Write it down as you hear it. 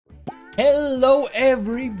Hello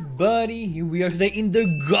everybody, here we are today in the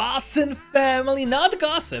Gossen family, not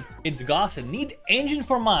gossip, it's Gossen, need engine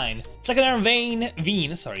for mine. Secondary vein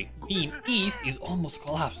east is almost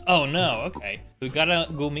collapsed. Oh no, okay. We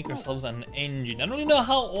gotta go make ourselves an engine. I don't really know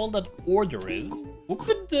how old that order is. We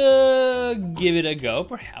could give it a go,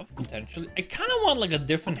 perhaps, potentially. I kinda want like a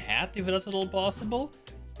different hat if that's at all possible.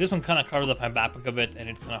 This one kinda covers up my backpack a bit and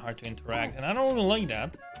it's kinda hard to interact and I don't really like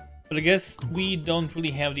that. But I guess we don't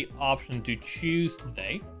really have the option to choose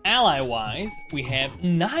today. Ally-wise, we have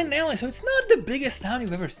 9 allies, so it's not the biggest town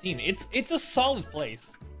you've ever seen. It's a solid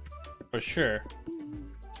place, for sure.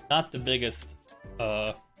 Not the biggest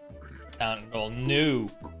town at all. No,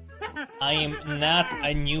 I am not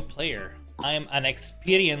a new player. I am an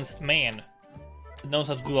experienced man that knows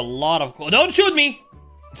how to do a lot of. Don't shoot me!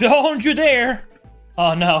 Don't you dare!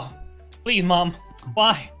 Oh no! Please, mom.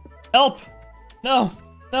 Why? Help! No!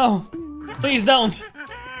 No, please don't.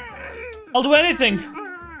 I'll do anything.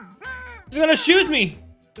 He's gonna shoot me.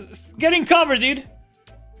 Getting cover, dude.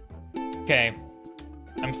 Okay,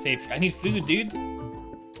 I'm safe. I need food, dude.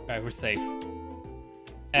 Alright, we're safe.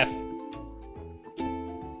 F.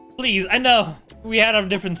 Please, I know we had our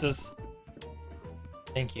differences.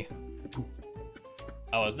 Thank you.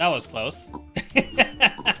 That was close.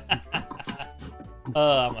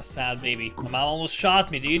 Oh, I'm a sad baby. My mom almost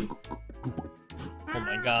shot me, dude. Oh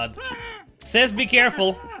my god. Says be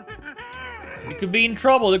careful. You could be in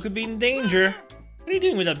trouble, you could be in danger. What are you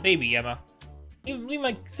doing with that baby, Emma? Leave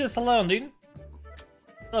my sis alone, dude.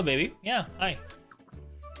 Hello, baby. Yeah, hi.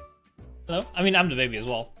 Hello? I mean, I'm the baby as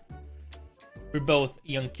well. We're both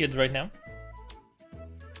young kids right now.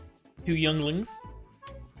 2 younglings.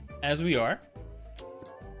 As we are.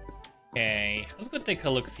 Okay, let's go take a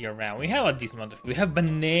look-see around. We have a decent amount of food. We have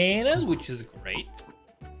bananas, which is great.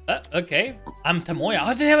 Okay. I'm Tamoya. Oh,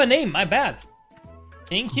 I didn't have a name. My bad.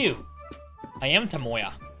 Thank you. I am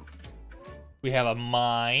Tamoya. We have a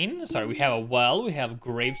mine. Sorry, we have a well. We have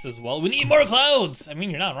grapes as well. We need more clothes. I mean,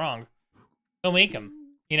 you're not wrong. Go make them.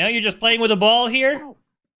 You know, you're just playing with a ball here.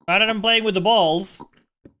 Rather than playing with the balls,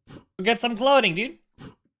 we'll get some clothing, dude.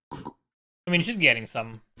 I mean, she's getting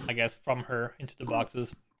some, I guess, from her into the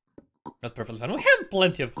boxes. That's perfectly fine. We have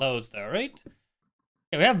plenty of clothes, though, right?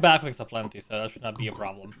 Yeah, we have backpacks aplenty, so that should not be a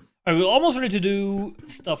problem. Alright, we're almost ready to do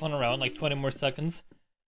stuff on our own, like 20 more seconds.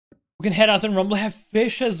 We can head out and rumble. We have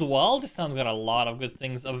fish as well. This town's got a lot of good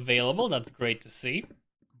things available. That's great to see.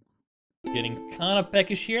 Getting kind of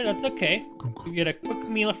peckish here. That's okay. We get a quick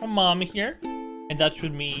meal from mommy here. And that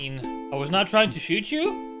should mean I was not trying to shoot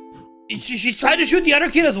you? She's trying to shoot the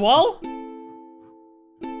other kid as well?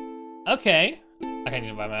 Okay. I can do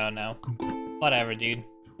it by my own now. Whatever, dude.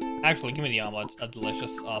 Actually, give me the omelets. That's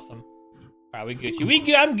delicious. Awesome. Alright, we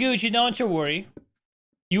Gucci. I'm Gucci, don't you worry.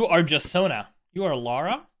 You are just Sona. You are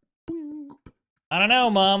Laura? I don't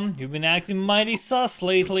know, Mom. You've been acting mighty sus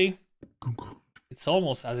lately. It's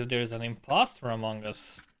almost as if there's an imposter among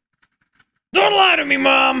us. Don't lie to me,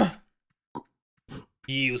 Mom!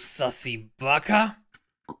 You sussy baka.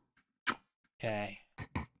 Okay.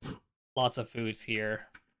 Lots of foods here.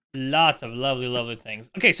 Lots of lovely, lovely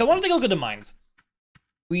things. Okay, so I want to take a look at the mines.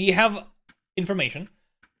 We have information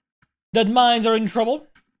that mines are in trouble.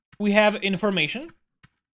 We have information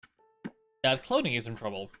that clothing is in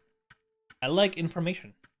trouble. I like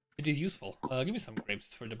information. It is useful. Give me some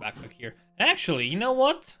grapes for the backpack here. Actually, you know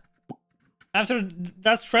what? After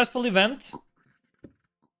that stressful event,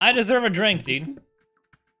 I deserve a drink, dude.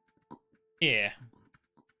 Yeah.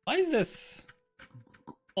 Why is this?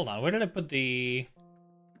 Hold on, where did I put the...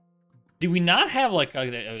 Do we not have like... Oh,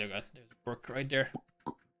 there we go. There's a fork right there.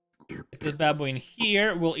 Get this bad boy in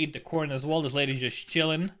here. We'll eat the corn as well. This lady's just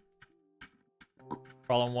chilling.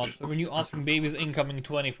 Problem 1. So new offspring babies incoming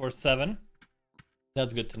 24/7.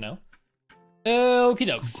 That's good to know. Okie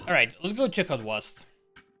dokes. Alright, let's go check out west.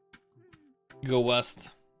 Go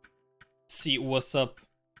west. See what's up.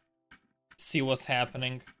 See what's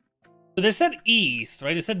happening. So they said east,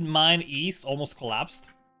 right? They said mine east almost collapsed.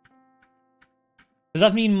 Does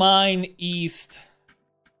that mean mine east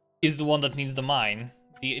is the one that needs the mine?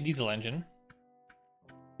 The diesel engine.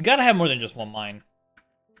 We gotta have more than just one mine.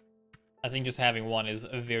 I think just having one is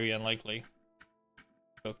very unlikely.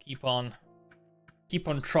 So keep on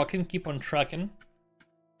trucking, keep on trucking.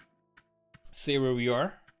 See where we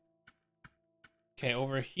are. Okay,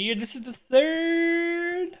 over here. This is the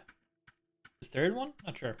third. The third one?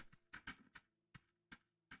 Not sure.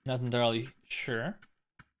 Not entirely sure.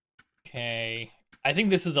 Okay. I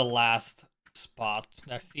think this is the last spot.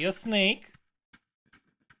 I see a snake.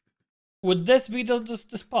 Would this be the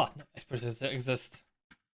spot? No, I suppose it exists.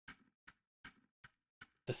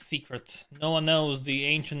 The secret. No one knows the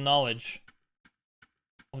ancient knowledge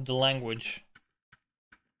of the language.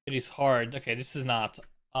 It is hard. Okay, this is not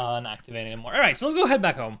unactivated anymore. Alright, so let's go head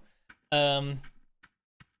back home. I'll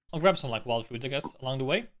grab some like wild food, I guess, along the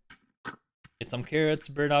way. Get some carrots,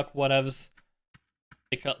 burdock, whatevs.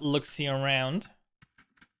 Take a look-see around.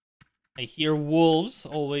 I hear wolves,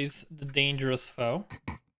 always the dangerous foe.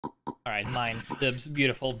 Alright, mine. Dibs,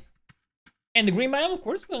 beautiful. And the green biome, of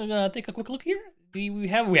course. We're gonna take a quick look here. We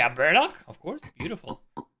have burdock, of course. Beautiful.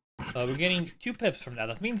 So we're getting 2 pips from that.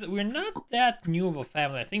 That means that we're not that new of a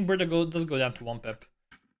family. I think burdock does go down to 1 pip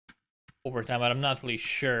over time, but I'm not really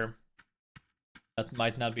sure. That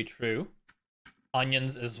might not be true.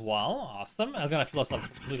 Onions as well. Awesome. I was gonna fill us up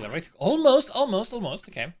completely, right? Almost.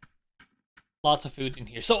 Okay. Lots of food in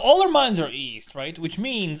here. So all our mines are east, right? Which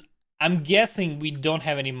means I'm guessing we don't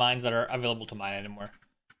have any mines that are available to mine anymore.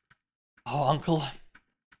 Oh, uncle.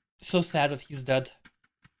 So sad that he's dead.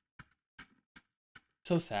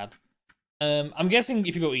 So sad. I'm guessing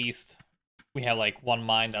if you go east, we have like 1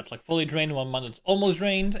 mine that's like fully drained, 1 mine that's almost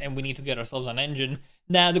drained, and we need to get ourselves an engine.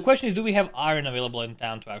 Now, the question is, do we have iron available in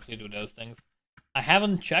town to actually do those things? I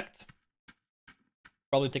haven't checked.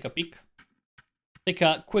 Probably take a peek. Take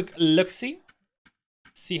a quick look-see.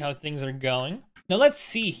 See how things are going. Now, let's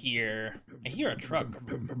see here. I hear a truck.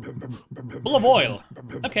 Full of oil.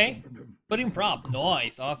 Okay. Put in prop.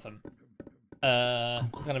 Nice. Awesome.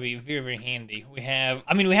 It's gonna be very, very handy. We have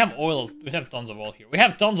oil. We have tons of oil here. We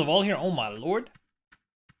have tons of oil here. Oh my lord.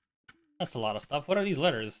 That's a lot of stuff. What are these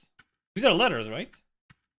letters? These are letters, right?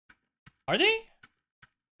 Are they?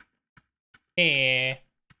 Hey.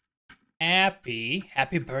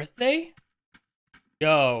 Happy birthday?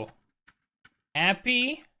 Yo.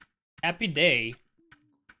 Happy day.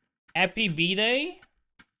 Happy B-Day?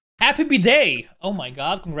 Happy B-Day! Oh my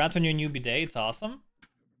god, congrats on your new B-Day. It's awesome.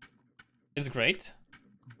 It's great.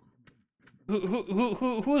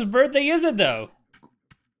 Whose birthday is it though?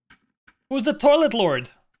 Who's the Toilet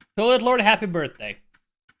Lord? Toilet Lord, happy birthday.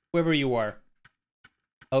 Whoever you are.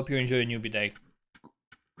 I hope you enjoy your new B-Day.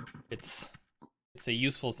 It's a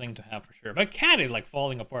useful thing to have for sure. My cat is like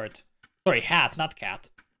falling apart. Sorry, hat, not cat.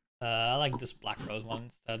 I like this black rose one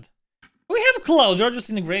instead. We have clothes, they're just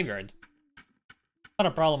in the graveyard. Not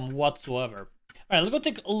a problem whatsoever. Alright, let's go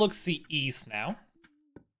take a look-see east now.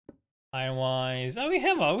 Iron-wise, oh, we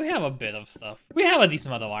have a bit of stuff. We have a decent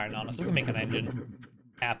amount of iron on us. We can make an engine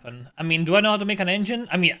happen. I mean, do I know how to make an engine?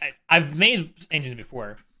 I mean, I've made engines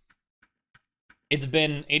before. It's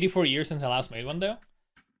been 84 years since I last made one, though.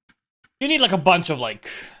 You need like a bunch of like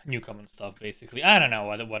new common stuff, basically. I don't know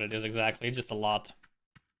what it is exactly. It's just a lot.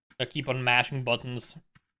 I keep on mashing buttons.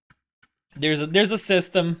 There's a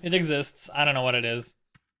system. It exists. I don't know what it is.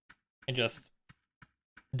 I just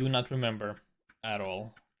do not remember at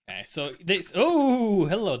all. Okay, so this. Oh,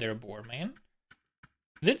 hello there, boar man.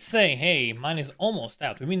 Did say, hey, mine is almost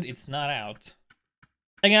out. It means it's not out.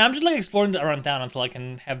 Again, I'm just like exploring around town until I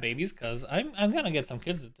can have babies, cause I'm gonna get some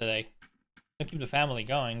kids today. Gonna keep the family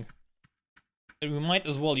going. We might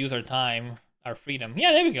as well use our time, our freedom.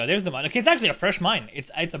 Yeah, there we go. There's the mine. Okay, it's actually a fresh mine.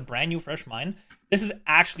 It's a brand new fresh mine. This is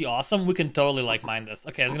actually awesome. We can totally like mine this.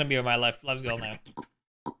 Okay, it's gonna be my life's goal now.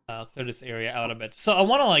 Clear this area out a bit. So I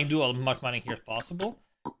want to like do as much mining here as possible.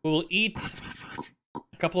 We'll eat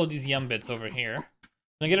a couple of these yum bits over here.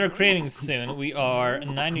 We'll get our cravings soon. We are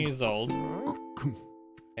 9 years old.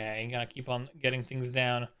 Okay, gonna keep on getting things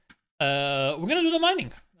down. We're gonna do the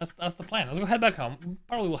mining. That's the plan. Let's go head back home.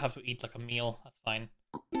 Probably we'll have to eat like a meal. That's fine.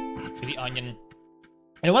 With the onion.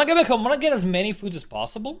 And when I get back home, I want to get as many foods as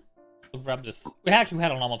possible. We'll grab this. We had an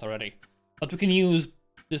omelet already, but we can use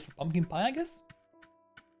this for pumpkin pie, I guess.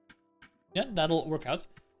 Yeah, that'll work out.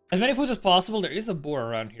 As many foods as possible. There is a boar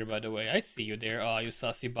around here, by the way. I see you there. Oh, you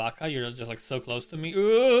sassy baka. You're just like so close to me.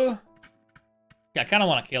 Ooh. Yeah, I kind of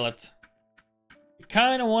want to kill it.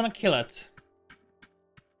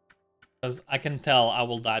 Because I can tell I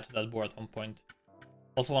will die to that boar at one point.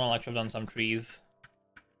 Also want to like shove down some trees.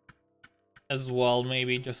 As well,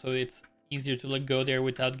 maybe, just so it's easier to like go there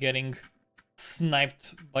without getting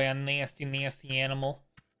sniped by a nasty, nasty animal.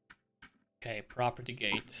 Okay, property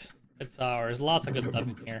gate. It's ours. Lots of good stuff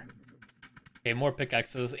in here. Okay, more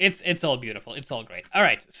pickaxes. It's all beautiful. It's all great.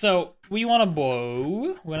 Alright, so we want a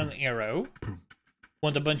bow. We want an arrow.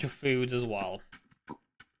 Want a bunch of foods as well.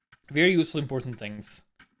 Very useful, important things.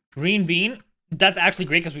 Green bean. That's actually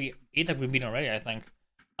great because we ate a green bean already, I think.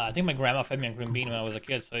 I think my grandma fed me a green bean when I was a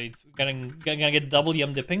kid, so it's gonna get double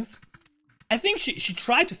yum dippings. I think she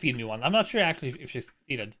tried to feed me one. I'm not sure actually if she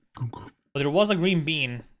succeeded. But there was a green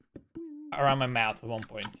bean around my mouth at one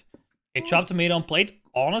point. A chopped tomato on plate.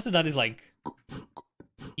 Honestly, that is like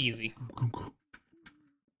easy.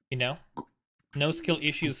 You know? No skill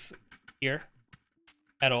issues here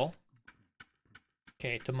at all.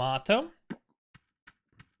 Okay, tomato.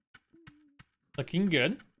 Looking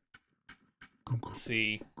good. Let's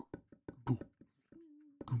see.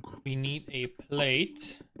 We need a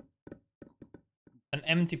plate. An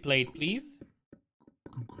empty plate, please.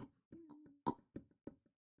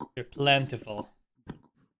 They're plentiful.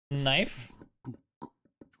 Knife.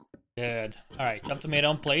 Good. Alright, chopped tomato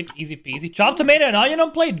on plate. Easy peasy. Chopped tomato and onion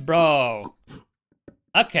on plate, bro!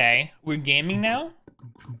 Okay, we're gaming now?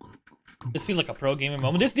 This feels like a pro gaming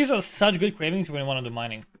moment. These are such good cravings when you want to do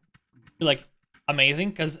mining. They're like amazing,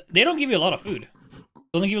 because they don't give you a lot of food. They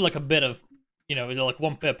only give you like a bit of, you know, like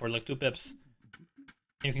 1 pip or like 2 pips.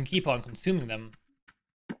 And you can keep on consuming them.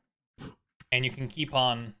 And you can keep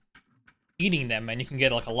on eating them, and you can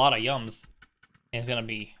get like a lot of yums. And it's gonna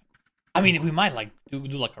be... I mean, we might like do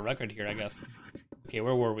like a record here, I guess. Okay,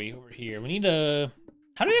 where were we? Over here. We need a...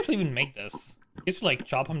 How do we actually even make this? Just like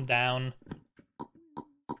chop them down.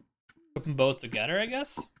 Put them both together, I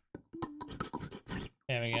guess.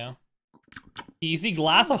 There we go. Easy.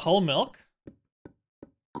 Glass of whole milk.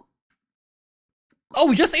 Oh,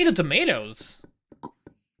 we just ate the tomatoes.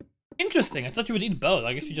 Interesting. I thought you would eat both.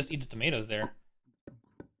 I guess you just eat the tomatoes there.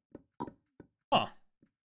 Huh.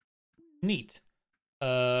 Neat.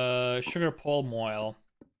 Sugar palm oil.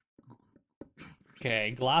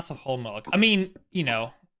 Okay, glass of whole milk. I mean, you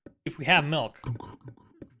know, if we have milk,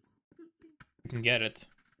 we can get it.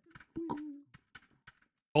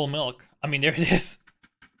 Whole milk. I mean, there it is.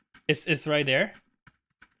 It's right there.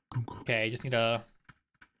 Okay, I just need a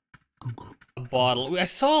bottle. I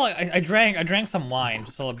saw. I drank some wine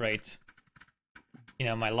to celebrate. You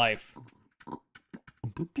know, my life.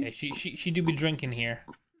 Okay, she do be drinking here.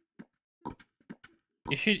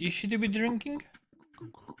 You should do be drinking.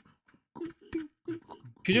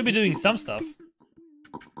 She do be doing some stuff.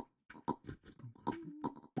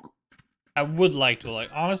 I would like to, like,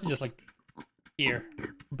 honestly, just like, here,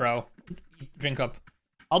 bro, drink up.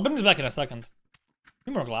 I'll bring this back in a second.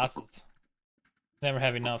 2 more glasses. Never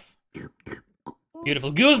have enough.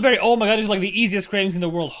 Beautiful. Gooseberry, oh my god, this is like the easiest cravings in the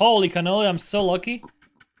world. Holy cannoli, I'm so lucky.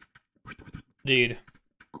 Dude.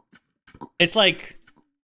 It's like,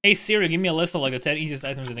 hey Siri, give me a list of like the 10 easiest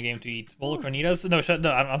items in the game to eat. Bowl of carnitas?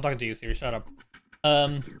 No, I'm talking to you, Siri, shut up.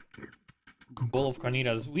 Bowl of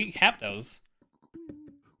carnitas, we have those.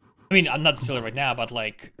 I mean, not necessarily right now, but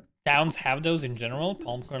like, towns have those in general.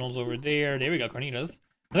 Palm kernels over there. There we go, carnitas.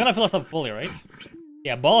 It's gonna fill us up fully, right?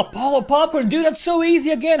 Yeah, ball of popcorn, dude. That's so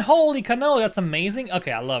easy again. Holy cannoli, that's amazing.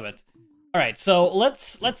 Okay, I love it. All right, so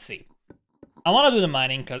let's see. I want to do the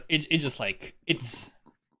mining because it's just like it's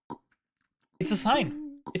a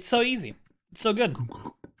sign. It's so easy. It's so good.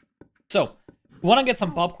 So we want to get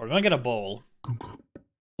some popcorn. We want to get a bowl.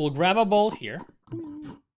 We'll grab a bowl here.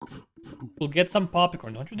 We'll get some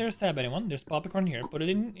popcorn. Don't you dare stab anyone. There's popcorn here. Put it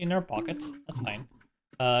in our pocket. That's fine.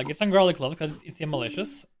 Get some garlic cloves because it's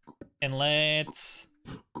malicious. And let's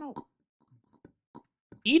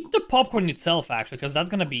eat the popcorn itself, actually, because that's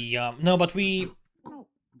gonna be no, but we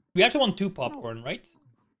actually want 2 popcorn, right?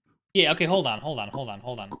 Yeah. Okay. Hold on.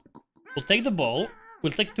 We'll take the bowl.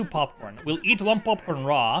 We'll take 2 popcorn. We'll eat 1 popcorn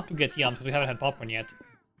raw to get yums because we haven't had popcorn yet.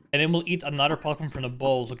 And then we'll eat another popcorn from the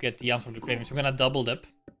bowl to get the yums from the cravings. So we're gonna double dip.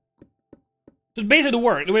 So basically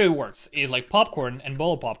the way it works is like popcorn and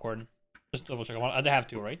bowl of popcorn. Just double check. I have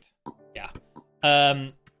 2, right? Yeah.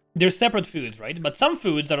 They're separate foods, right? But some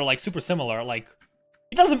foods that are like super similar, like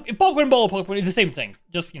popcorn, bowl of popcorn is the same thing.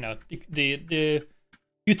 Just, you know, the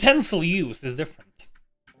utensil use is different,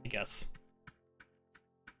 I guess.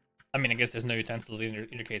 I mean, I guess there's no utensils in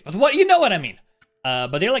your case, but what, you know what I mean.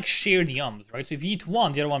 But they're like shared yums, right? So if you eat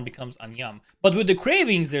one, the other one becomes a yum. But with the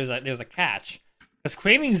cravings, there's a catch. Because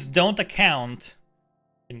cravings don't account...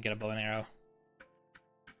 Didn't get a bow and arrow.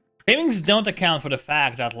 Cravings don't account for the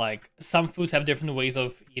fact that, like, some foods have different ways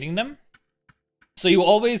of eating them. So you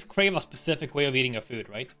always crave a specific way of eating a food,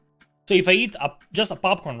 right? So if I eat just a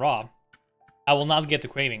popcorn raw, I will not get the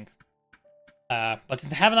craving. But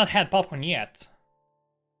since I have not had popcorn yet,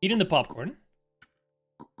 eating the popcorn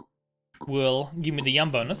will give me the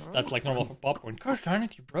yum bonus. That's like normal for popcorn. Gosh darn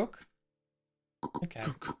it, you broke. Okay.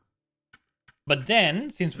 But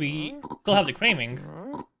then, since we still have the craving,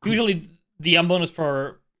 usually the yum bonus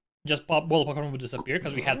for just bowl of popcorn would disappear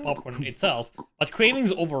because we had popcorn itself. But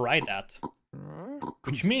cravings override that.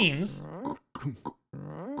 Which means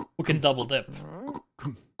we can double dip.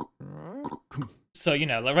 So, you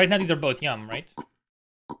know, like right now these are both yum, right?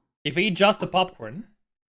 If I eat just the popcorn,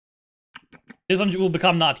 this one will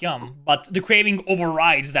become not yum, but the craving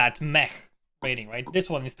overrides that meh rating, right? This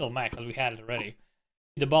one is still meh because we had it already.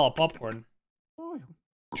 The bowl of popcorn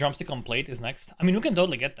Drumstick on plate is next. I mean, we can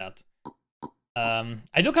totally get that.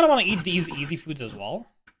 I do kind of want to eat these easy foods as well.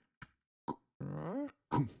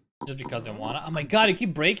 Just because I want to. Oh my god, you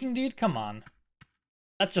keep breaking, dude? Come on.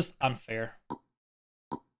 That's just unfair.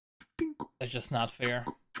 That's just not fair.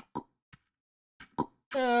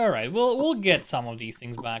 Alright, we'll get some of these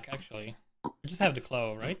things back, actually. I just have the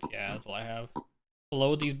clove, right? Yeah, that's all I have.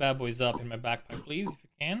 Load these bad boys up in my backpack, please, if you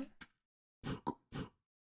can.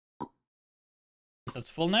 That's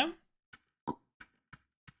full now.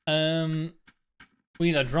 We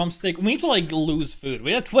need a drumstick. We need to like lose food.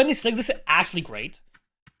 We have 26. This is actually great.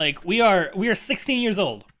 Like we are 16 years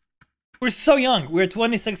old. We're so young. We're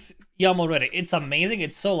 26 yum already. It's amazing.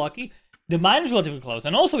 It's so lucky. The mine is relatively close,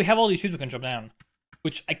 and also we have all these trees we can chop down,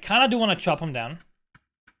 which I kind of do want to chop them down.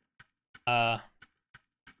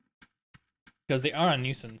 Because they are a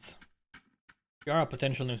nuisance. They are a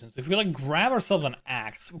potential nuisance. If we like grab ourselves an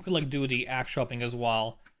axe, we could like do the axe shopping as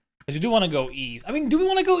well. Because you do want to go east. I mean, do we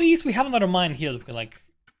want to go east? We have another mine here that we can like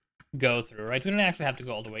go through, right? We don't actually have to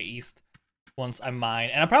go all the way east once I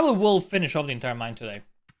mine. And I probably will finish off the entire mine today.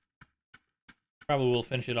 Probably will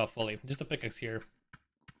finish it off fully. Just a pickaxe here.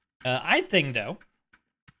 I think though,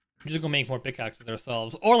 we're just gonna make more pickaxes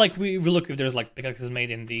ourselves. Or like we look if there's like pickaxes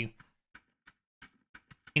made in the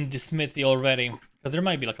smithy already. Because there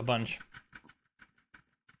might be like a bunch.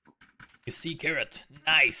 You see carrot.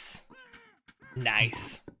 Nice.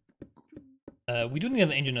 Nice. We do need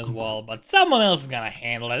an engine as well, but someone else is gonna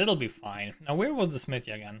handle it. It'll be fine. Now, where was the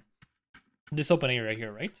smithy again? This open area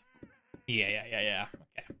here, right? Yeah.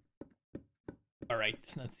 Okay. Alright,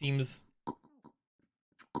 that seems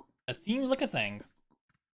like a thing.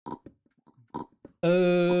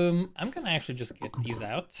 I'm gonna actually just get these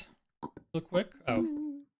out real quick. Oh.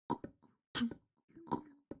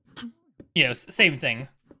 Yes, same thing.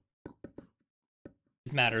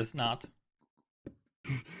 It matters not.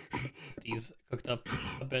 These cooked up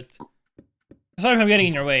a bit. Sorry if I'm getting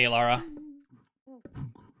in your way, Lara.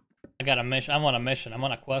 I got a mission. I'm on a mission. I'm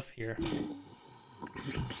on a quest here.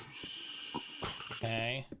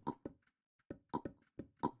 Okay.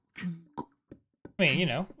 I mean, you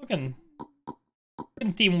know, we can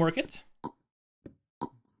teamwork it.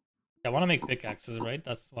 I want to make pickaxes, right?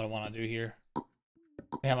 That's what I want to do here.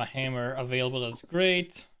 We have a hammer available. That's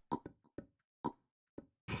great.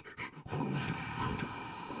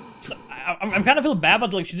 So, I'm kind of feel bad,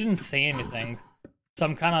 but like she didn't say anything, so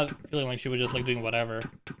I'm kind of feeling like she was just like doing whatever.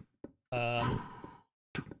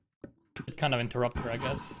 It kind of interrupt her, I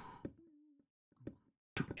guess.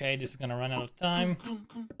 Okay, this is gonna run out of time.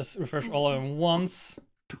 Let's refresh all of them once.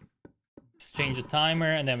 Let's change the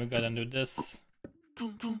timer, and then we gotta do this.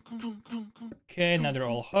 Okay, now they're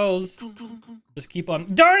all hose. Just keep on.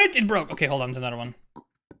 Darn it! It broke. Okay, hold on. There's another one.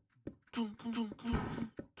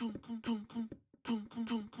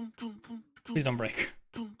 Please don't break.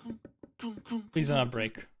 Please do not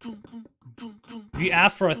break. If you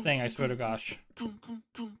ask for a thing, I swear to gosh.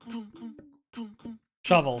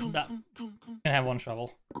 Shovel. That can have one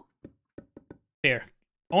shovel. Here.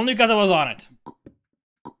 Only because I was on it.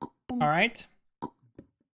 Alright.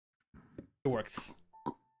 It works.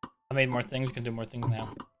 I made more things. You can do more things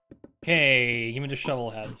now. Okay, give me the shovel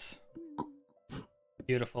heads.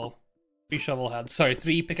 Beautiful. 3 shovel heads. Sorry,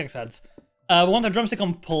 3 pickaxe heads. We want a drumstick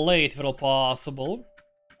on plate if at all possible.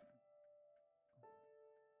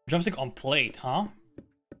 Drumstick on plate, huh?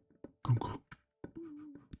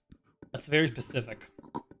 That's very specific.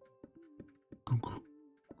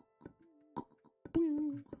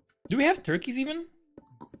 Do we have turkeys even?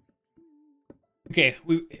 Okay,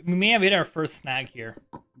 we may have hit our first snag here.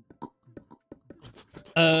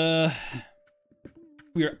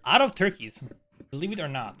 We are out of turkeys. Believe it or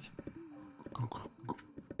not.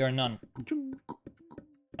 There are none.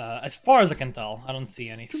 As far as I can tell, I don't see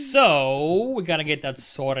any. So, we gotta get that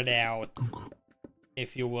sorted out.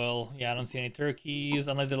 If you will. Yeah, I don't see any turkeys.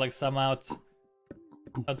 Unless there's like some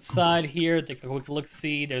outside here. Take a quick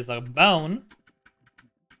look-see. There's a bone.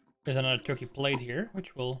 There's another turkey plate here,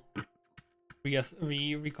 which will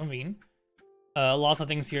reconvene. Lots of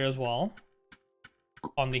things here as well.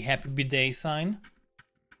 On the happy bidet sign.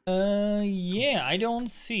 Yeah, I don't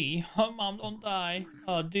see. Oh, mom, don't die.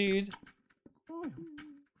 Oh, dude.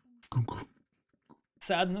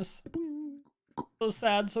 Sadness. So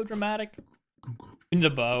sad, so dramatic. We need a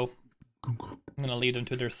bow. I'm gonna lead them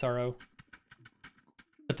to their sorrow.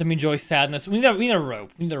 Let them enjoy sadness. We need a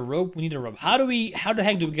rope. We need a rope. We need a rope. How the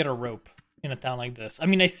heck do we get a rope in a town like this? I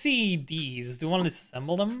mean, I see these. Do you want to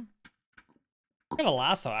disassemble them? I have a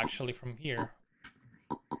lasso actually from here.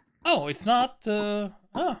 Oh, it's not. Oh,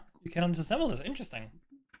 you cannot disassemble this. Interesting.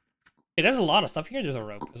 Hey, there's a lot of stuff here. There's a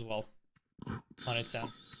rope as well. on its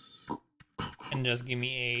own. And just give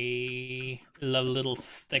me a little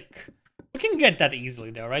stick. We can get that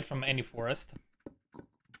easily though, right? From any forest.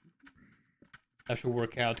 That should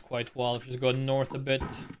work out quite well. If you just go north a bit.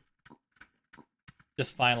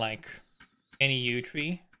 Just find like any yew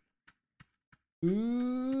tree.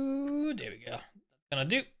 Ooh, there we go. That's gonna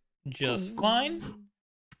do just fine.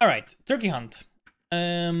 Alright, turkey hunt.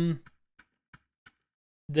 How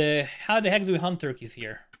the heck do we hunt turkeys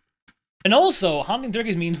here? And also, hunting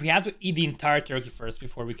turkeys means we have to eat the entire turkey first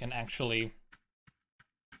before we can actually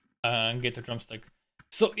get the drumstick.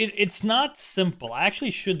 So it's not simple. I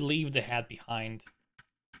actually should leave the hat behind.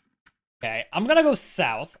 Okay, I'm gonna go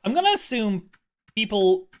south. I'm gonna assume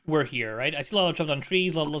people were here, right? I see a lot of chopped down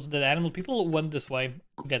trees, lots of dead animals. People went this way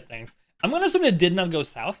to get things. I'm gonna assume they did not go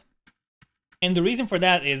south. And the reason for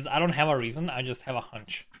that is I don't have a reason. I just have a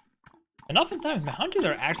hunch. And oftentimes, my hunches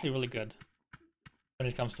are actually really good when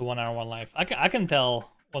it comes to 1 hour, 1 life. I can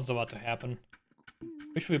tell what's about to happen.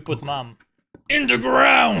 Where should we put Mom? In the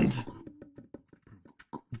ground!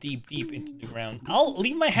 Deep into the ground. I'll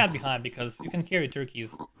leave my hat behind because you can carry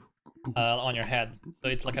turkeys on your head. So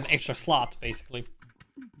it's like an extra slot, basically.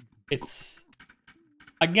 It's,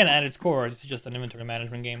 again, at its core, it's just an inventory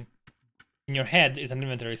management game. And your head is an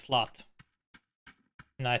inventory slot.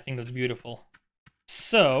 And I think that's beautiful.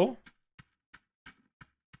 So,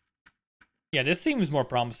 yeah, this seems more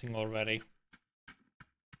promising already.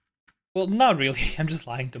 Well, not really. I'm just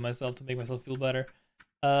lying to myself to make myself feel better.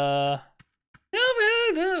 I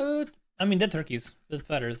mean, dead turkeys, dead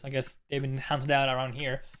feathers. I guess they've been hunted out around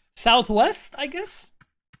here. Southwest, I guess?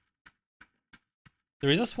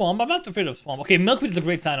 There is a swamp. I'm not afraid of swamp. Okay, milkweed is a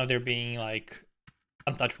great sign of there being, like,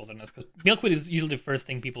 untouched wilderness. Because milkweed is usually the first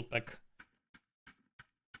thing people pick.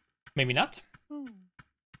 Maybe not.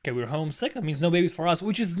 Okay, we're homesick. That means no babies for us,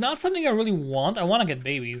 which is not something I really want. I want to get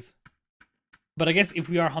babies. But I guess if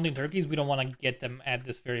we are hunting turkeys, we don't want to get them at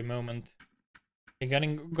this very moment. Okay,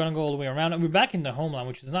 gonna go all the way around. And we're back in the homeland,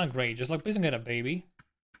 which is not great. Just like, please don't get a baby.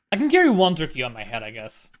 I can carry 1 turkey on my head, I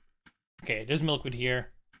guess. Okay, there's milkweed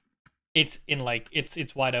here. It's in like,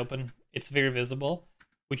 it's wide open. It's very visible.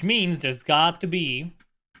 Which means there's got to be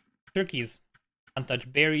turkeys.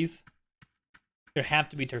 Untouched berries. There have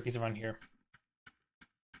to be turkeys around here.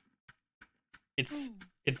 It's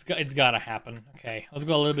gotta happen. Okay, let's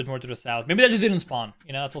go a little bit more to the south. Maybe that just didn't spawn.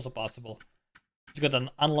 You know, that's also possible. It's got an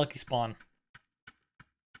unlucky spawn.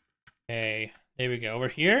 Okay, there we go. Over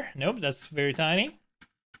here? Nope, that's very tiny.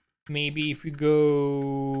 Maybe if we go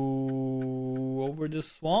over the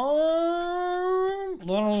swamp. I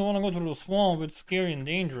don't really want to go through the swamp. It's scary and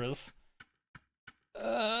dangerous.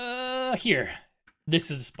 Here.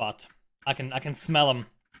 This is the spot. I can smell them.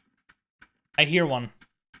 I hear one.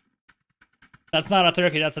 That's not a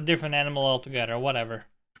turkey, that's a different animal altogether, whatever.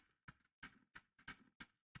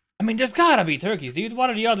 I mean, there's gotta be turkeys, dude. What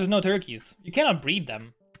are the odds there's no turkeys? You cannot breed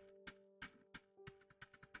them.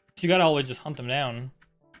 So you gotta always just hunt them down.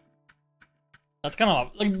 That's kind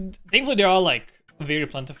of, like, thankfully they're all, like, very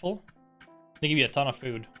plentiful. They give you a ton of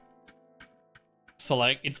food. So,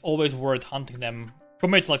 like, it's always worth hunting them.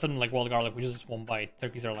 Compared to, like, something like wild garlic, which is just 1 bite.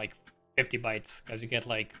 Turkeys are, like, 50 bites. Because you get,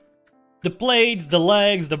 like, the plates, the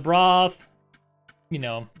legs, the broth. You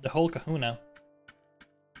know, the whole kahuna.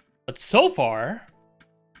 But so far,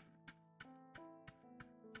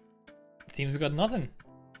 it seems we got nothing.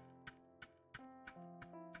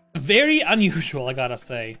 Very unusual, I gotta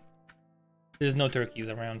say. There's no turkeys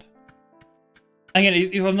around. Again,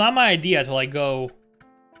 it was not my idea to, like, go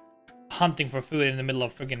hunting for food in the middle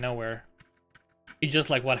of friggin' nowhere. It's just,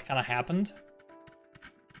 like, what kind of happened.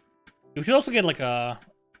 We should also get, like, a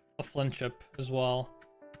flint chip as well.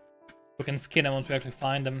 We can skin them once we actually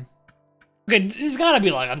find them. Okay, this has gotta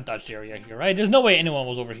be like untouched area here, right? There's no way anyone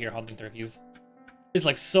was over here hunting turkeys. It's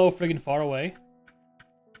like so friggin' far away.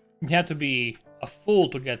 You have to be a fool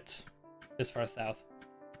to get this far south.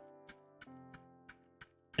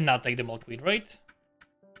 And not take the milkweed, right?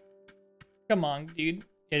 Come on, dude.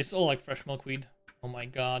 Yeah, it's all like fresh milkweed. Oh my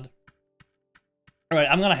god. Alright,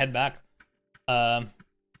 I'm gonna head back. I'm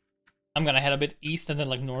gonna head a bit east and then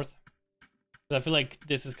like north. I feel like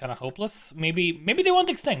this is kind of hopeless. Maybe they went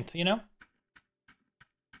extinct, you know?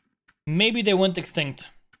 Maybe they went extinct.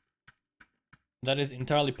 That is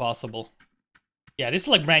entirely possible. Yeah, this is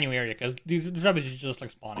like brand new area because these rabbits is just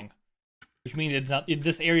like spawning, which means it's not.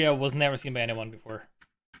 This area was never seen by anyone before.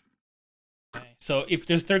 Okay, so if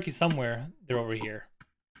there's turkeys somewhere, they're over here.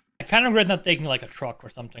 I kind of regret not taking like a truck or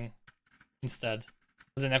something instead,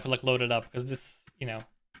 because then I could like load it up because this, you know.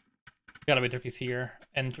 Gotta be turkeys here,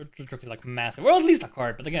 and turkeys like massive. Or at least a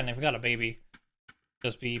cart, but again, if we got a baby,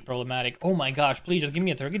 just be problematic. Oh my gosh, please just give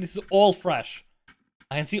me a turkey. This is all fresh.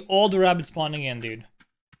 I can see all the rabbits spawning in, dude.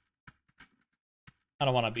 I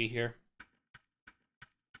don't want to be here.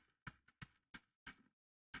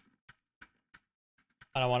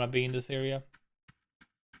 I don't want to be in this area.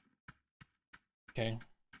 Okay.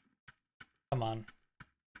 Come on.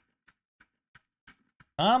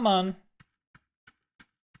 Come on.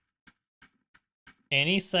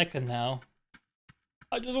 Any second now.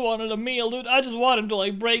 I just wanted a meal, dude. I just wanted to,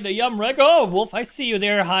 like, break the yum wreck. Oh, Wolf, I see you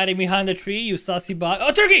there hiding behind the tree, you sussy bug.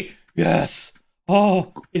 Oh, turkey! Yes!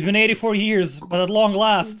 Oh, it's been 84 years, but at long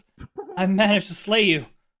last, I managed to slay you.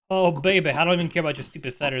 Oh, baby, I don't even care about your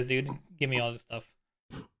stupid feathers, dude. Give me all this stuff.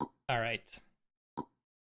 Alright.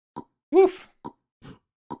 Woof!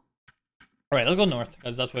 Alright, let's go north,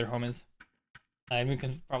 because that's where home is. And we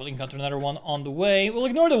can probably encounter another one on the way. We'll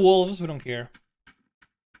ignore the wolves, we don't care.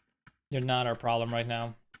 They're not our problem right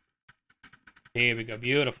now. Here we go,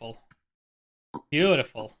 beautiful.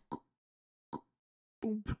 Beautiful.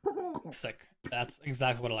 Sick. That's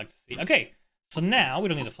exactly what I like to see. Okay, so now we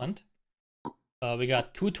don't need a flint. We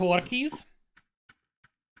got 2 turkeys.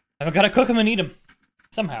 And we gotta cook them and eat them.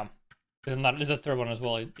 Somehow. There's a third one as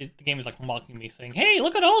well. The game is like mocking me, saying, "Hey,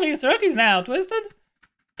 look at all these turkeys now, Twisted!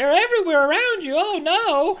 They're everywhere around you, oh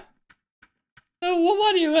no!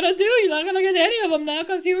 What are you gonna do? You're not gonna get any of them now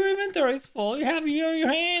because your inventory's full. You have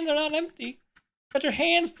your hands are not empty. Got your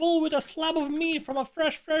hands full with a slab of meat from a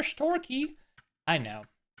fresh turkey." I know.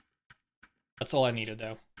 That's all I needed,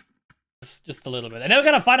 though. Just a little bit. And then we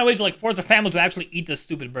gotta find a way to, like, force the family to actually eat this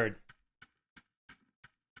stupid bird.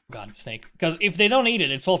 God, snake. Because if they don't eat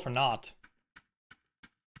it, it's all for naught.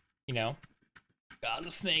 You know? God,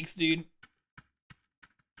 the snakes, dude.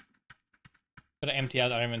 Gotta empty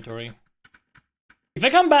out our inventory. If I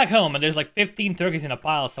come back home and there's like 15 turkeys in a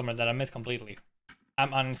pile somewhere that I missed completely,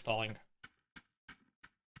 I'm uninstalling.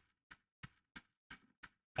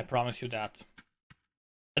 I promise you that.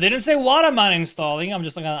 I didn't say what I'm uninstalling, I'm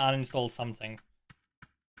just gonna uninstall something.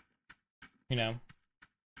 You know.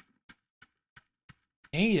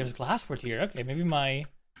 Hey, there's glasswort here. Okay, maybe my,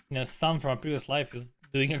 son from a previous life is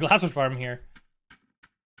doing a glasswort farm here.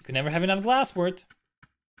 You can never have enough glasswort.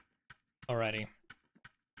 Alrighty.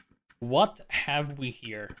 What have we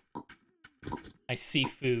here? I see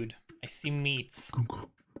food. I see meats.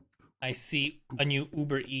 I see a new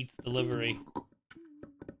Uber Eats delivery.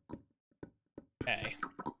 Okay.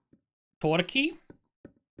 Turkey?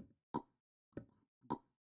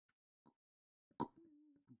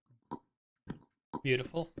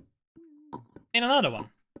 Beautiful. And another one.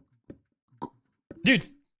 Dude!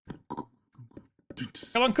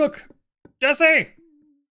 Come on, cook! Jesse!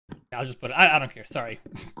 I'll just put it. I don't care, sorry.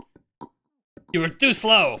 You were too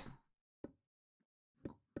slow!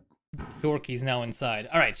 Turkey's now inside.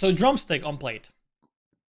 Alright, so drumstick on plate.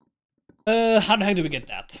 How the heck do we get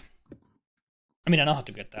that? I mean, I know how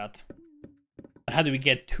to get that. But how do we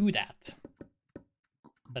get to that?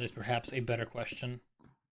 That is perhaps a better question.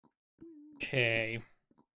 Okay.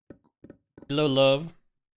 Hello, love.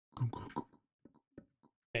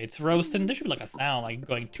 Okay, it's roasting. There should be like a sound, like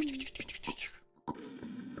going.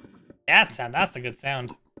 That sound, that's a good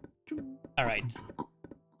sound. Alright.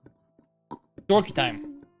 Turkey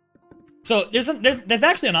time. So, there's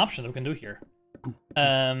actually an option that we can do here.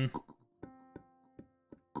 A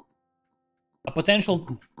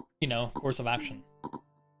potential, course of action.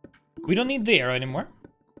 We don't need the arrow anymore.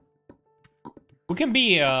 We can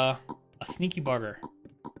be a sneaky bugger.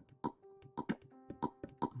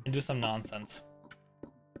 And do some nonsense.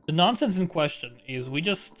 The nonsense in question is we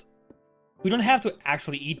don't have to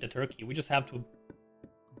actually eat the turkey. We just have to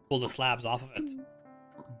pull the slabs off of it.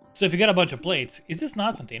 So if you get a bunch of plates, is this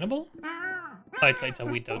not containable? Oh, it's a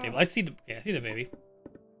wheat dough table. I see the baby.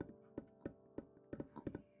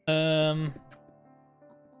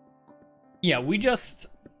 Yeah, we just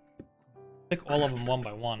pick all of them one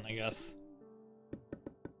by one, I guess.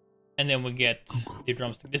 And then we get the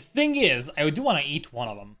drumstick. The thing is, I do want to eat one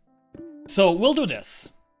of them. So we'll do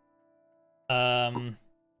this. Let's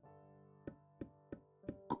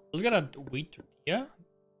get a wheat tortilla.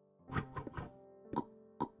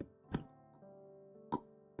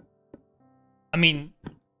 I mean,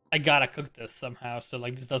 I gotta cook this somehow, so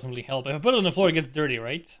like this doesn't really help. If I put it on the floor, it gets dirty,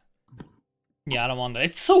 right? Yeah, I don't want that.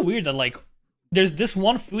 It's so weird that like there's this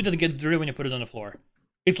one food that gets dirty when you put it on the floor.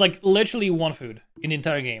 It's like literally one food in the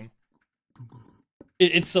entire game.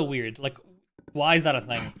 It's so weird. Like, why is that a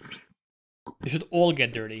thing? They should all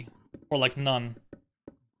get dirty, or like none.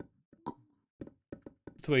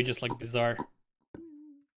 It's way just like bizarre.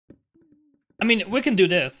 I mean, we can do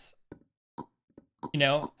this.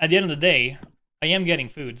 At the end of the day, I am getting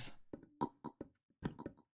foods.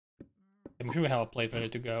 I'm sure we have a plate ready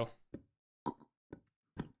to go.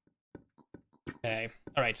 Okay.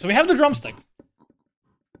 Alright, so we have the drumstick.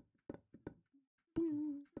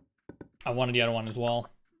 I wanted the other one as well.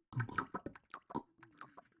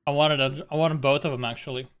 I wanted both of them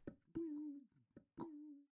actually.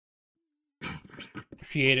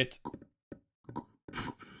 She ate it.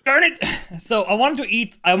 Darn it! So I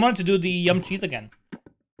wanted to do the yum cheese again.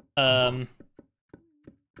 You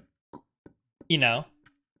know,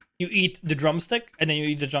 you eat the drumstick and then you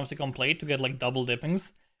eat the drumstick on plate to get like double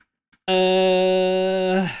dippings. We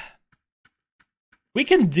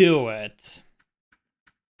can do it.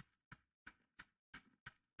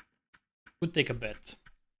 Would take a bit.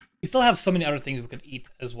 We still have so many other things we could eat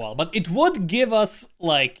as well, but it would give us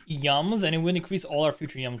like yums and it would increase all our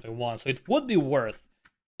future yums by 1, so it would be worth.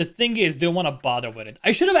 The thing is, don't want to bother with it.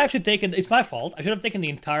 I should have actually taken, it's my fault, I should have taken the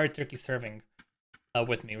entire turkey serving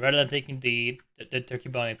with me, rather than taking the turkey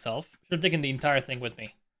bone itself. Should have taken the entire thing with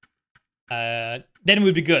me. Then it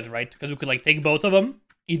would be good, right? Because we could like take both of them,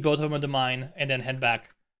 eat both of them at the mine, and then head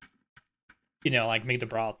back. You know, like make the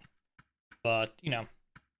broth. But, you know,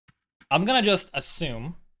 I'm gonna just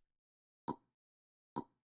assume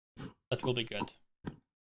that will be good.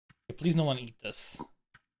 Okay, please no one eat this.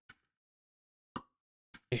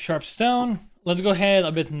 Okay, sharp stone. Let's go ahead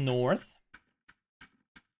a bit north.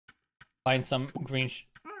 Find some green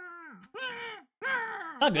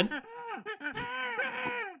not good.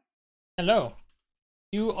 Hello.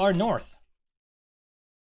 You are north.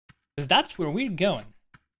 Because that's where we're going.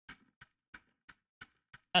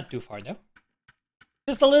 Not too far though.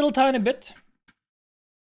 Just a little tiny bit.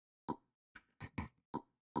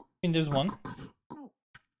 I think there's one.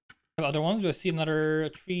 Have other ones? Do I see another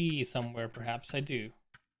tree somewhere? Perhaps I do.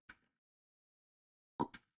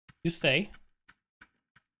 You stay.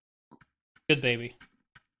 Good baby.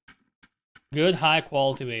 Good high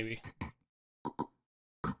quality baby.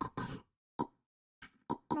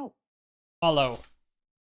 Follow.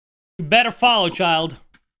 You better follow, child.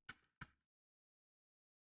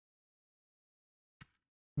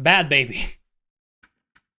 Bad baby.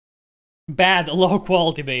 Bad, low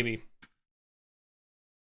quality baby.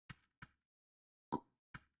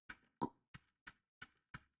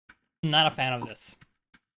 Not a fan of this.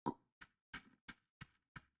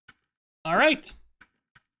 Alright.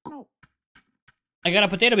 I got a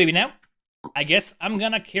potato baby now. I guess I'm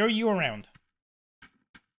gonna carry you around.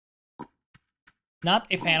 Not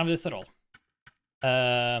a fan of this at all.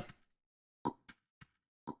 Yeah.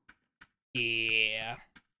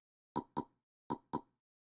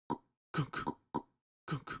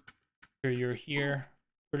 You're here.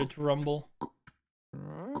 Ready to rumble.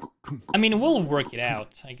 I mean, we'll work it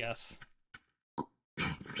out, I guess.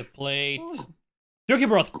 The plate. Turkey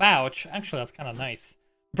broth pouch. Actually, that's kind of nice.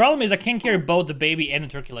 The problem is I can't carry both the baby and the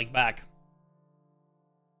turkey leg back.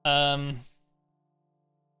 So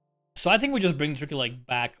I think we just bring the turkey leg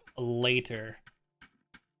back later.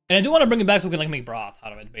 And I do want to bring it back so we can like make broth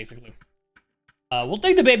out of it, basically. We'll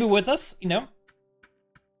take the baby with us, you know.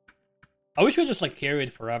 I wish we could just like carry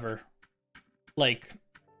it forever. Like,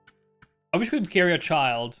 I wish we could carry a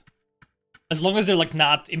child. As long as they're like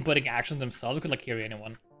not inputting actions themselves, we could like carry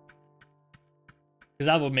anyone. Because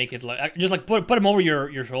that would make it like, just like put him over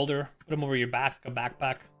your shoulder, put him over your back, like a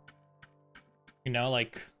backpack. You know,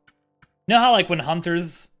 like, you know how like when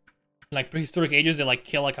hunters, in, like prehistoric ages, they like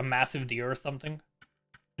kill like a massive deer or something,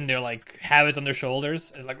 and they're like have it on their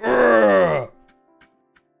shoulders, and like, "Urgh!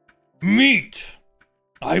 Meat,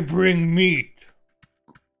 I bring meat."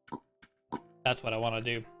 That's what I want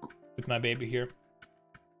to do with my baby here.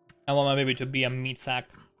 I want my baby to be a meat sack.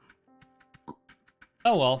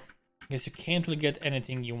 Oh well. Guess you can't really get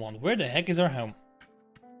anything you want. Where the heck is our home?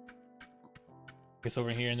 Guess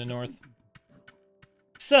over here in the north.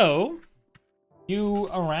 So, you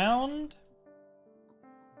around?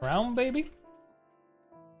 Around, baby?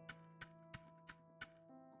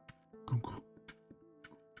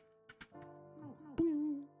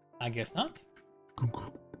 I guess not.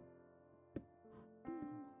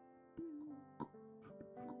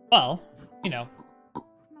 Well, you know,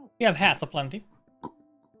 we have hats aplenty.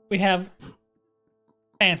 We have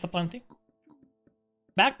pants aplenty.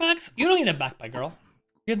 Backpacks? You don't need a backpack, girl.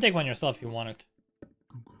 You can take one yourself if you want it.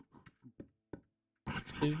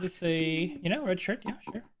 Is this a, you know, red shirt? Yeah,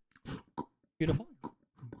 sure. Beautiful.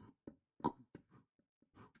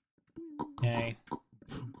 Okay.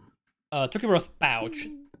 Turkey broth pouch.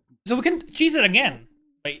 So we can cheese it again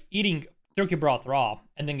by eating turkey broth raw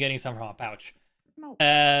and then getting some from a pouch.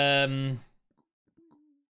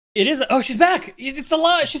 It is. Oh, she's back. It's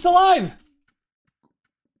alive. She's alive.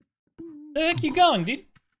 Where the heck you going, dude?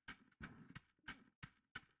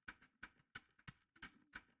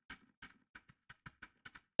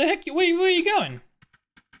 The heck? Where are you going?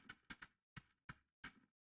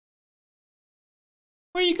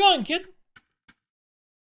 Where are you going, kid?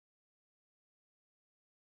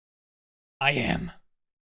 I am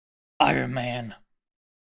Iron Man.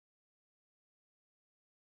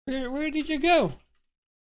 Where did you go?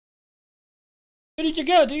 Where did you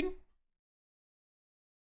go, dude?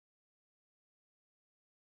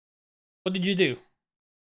 What did you do?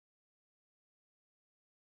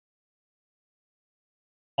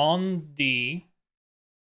 On the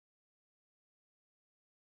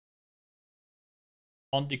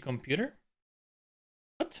computer?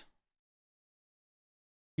 What?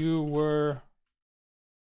 You were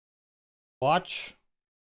watching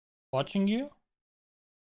you?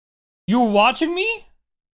 You were watching me?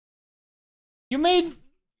 You made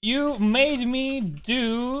me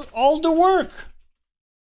do all the work.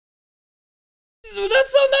 That's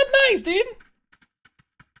not nice, dude.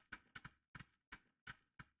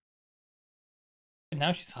 And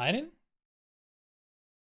now she's hiding?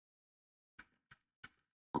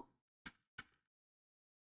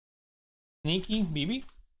 Sneaky BB?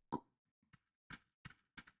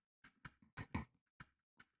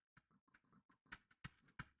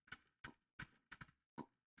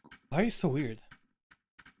 Why are you so weird?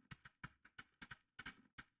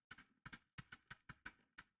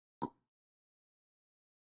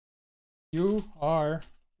 You are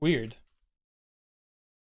weird.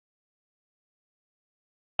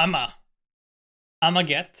 I'ma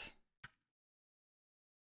get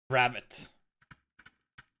rabbit.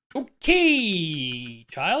 Okay,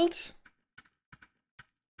 child.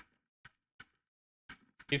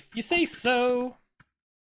 If you say so.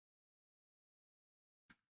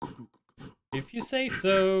 If you say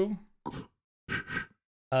so. We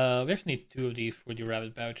actually need 2 of these for the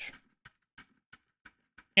rabbit pouch.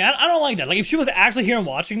 Yeah, I don't like that. Like, if she was actually here and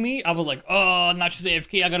watching me, I was like, oh, now she's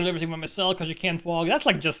AFK, I gotta do everything by myself because you can't walk. That's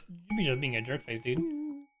like just being a jerk face, dude.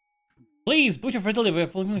 Please, boost your fertility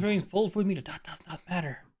with full food meter. That does not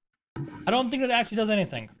matter. I don't think that actually does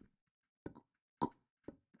anything.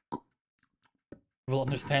 We'll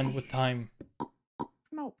understand with time.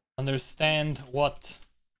 No. Understand what?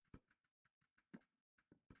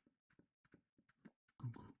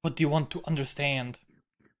 What do you want to understand?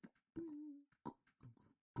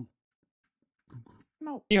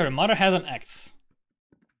 No. Here, mother has an X.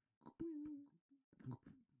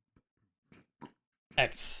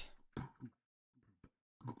 X.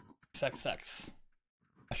 XXX.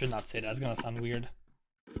 I should not say that, it's gonna sound weird.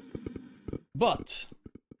 But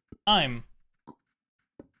I'm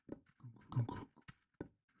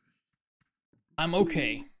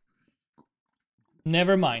okay.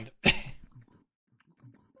 Never mind.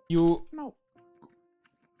 You No.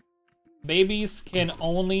 Babies can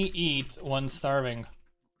only eat when starving.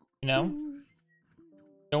 You know?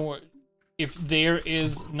 Don't worry. If there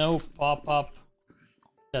is no pop-up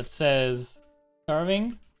that says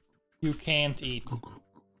starving, you can't eat.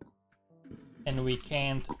 And we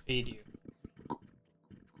can't feed you.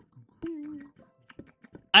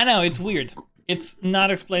 I know, it's weird. It's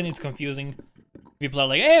not explained, it's confusing. People are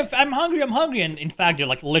like, hey, if I'm hungry, and in fact, they're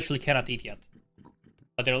like, literally cannot eat yet.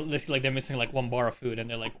 But they're literally like, they're missing like 1 bar of food, and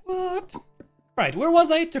they're like, what? Right, where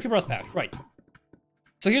was I? Turkey broth pouch, right.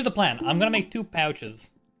 So here's the plan. I'm gonna make 2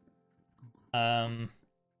 pouches. Or I'm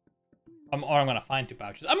gonna find 2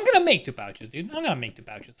 pouches. I'm gonna make 2 pouches, dude. I'm gonna make 2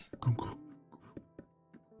 pouches.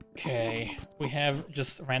 Okay, we have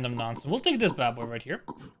just random nonsense. We'll take this bad boy right here.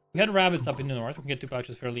 We had rabbits up in the north. We can get 2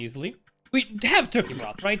 pouches fairly easily. We have turkey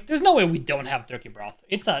broth, right? There's no way we don't have turkey broth.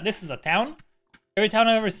 This is a town. Every town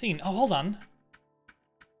I've ever seen. Oh, hold on.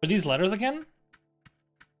 Are these letters again?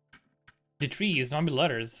 The trees, don't be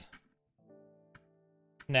letters.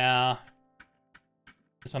 Nah.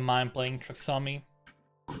 It's my mind playing tricks on me.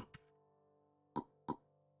 I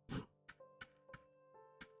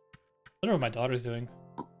wonder what my daughter's doing.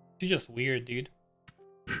 She's just weird, dude.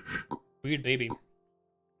 Weird baby.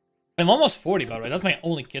 I'm almost 40, by the way. That's my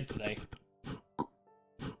only kid today.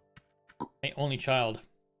 My only child.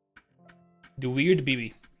 The weird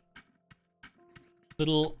baby.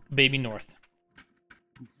 Little baby North.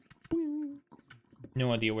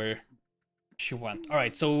 No idea where she went.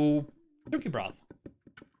 Alright, so turkey broth.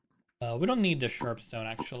 We don't need the sharp stone,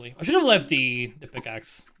 actually. I should have left the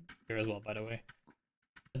pickaxe here as well, by the way.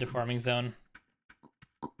 At the farming zone.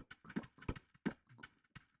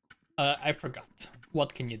 I forgot.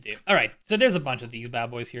 What can you do? Alright, so there's a bunch of these bad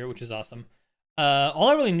boys here, which is awesome. All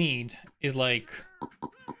I really need is like...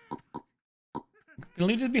 I'm gonna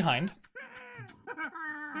leave this behind.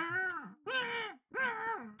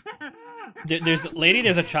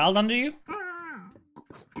 There's a child under you?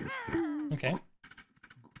 Okay.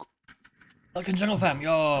 Like a jungle fam,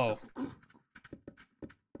 yo.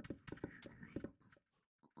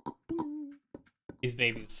 These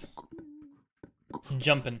babies.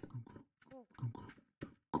 Jumping.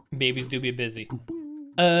 Babies do be busy.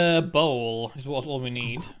 Bowl is what all we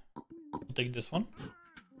need. We'll take this one.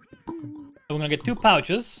 So we're gonna get 2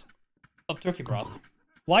 pouches of turkey broth.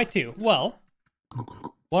 Why 2? Well,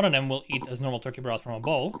 one of them we'll eat as normal turkey broth from a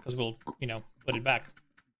bowl, because we'll, you know, put it back.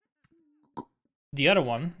 The other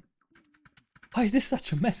one... Why is this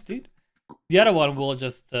such a mess, dude? The other one we'll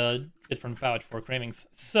just get from the pouch for cravings.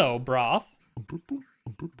 So, broth.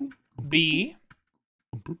 B.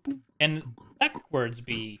 And backwards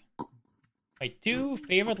B. My 2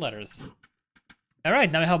 favorite letters.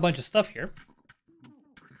 Alright, now we have a bunch of stuff here.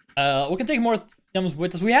 We can take more items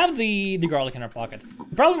with us. We have the garlic in our pocket.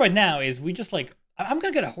 The problem right now is we just like... I'm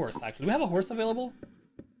gonna get a horse, actually. Do we have a horse available?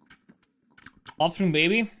 Offspring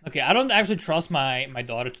baby? Okay, I don't actually trust my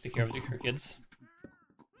daughter to take care of her kids.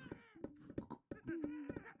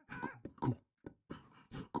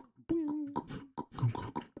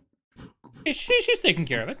 She's taking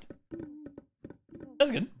care of it.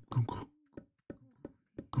 That's good.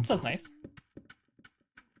 So that's nice.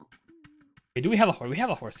 Okay, do we have a horse? We have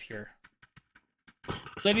a horse here.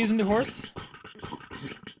 Lady using the horse?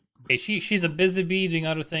 Okay, she's a busy bee doing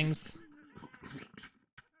other things.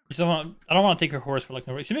 I don't want to take her horse for like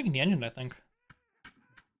no reason. She's making the engine, I think.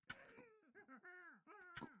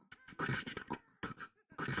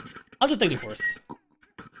 I'll just take the horse.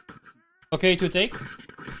 Okay, to take.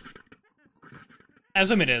 I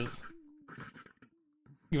assume it is.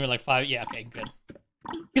 You were like 5. Yeah, okay, good.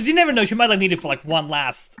 Because you never know, she might like need it for like one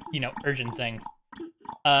last, you know, urgent thing.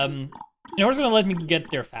 You know, horse gonna let me get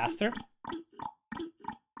there faster.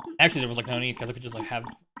 Actually, there was like no need because I could just like have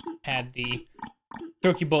had the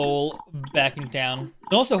turkey bowl backing down.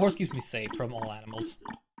 And also, the horse keeps me safe from all animals,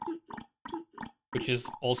 which is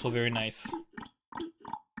also very nice.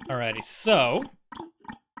 Alrighty, so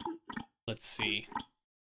let's see.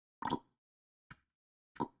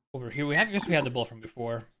 Over here, I guess we had the bowl from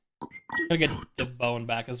before. Gotta get the bone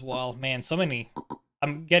back as well. Man, so many.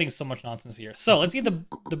 I'm getting so much nonsense here. So let's get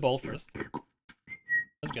the bowl first.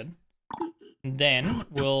 That's good. And then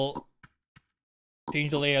we'll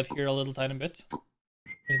change the layout here a little tiny bit.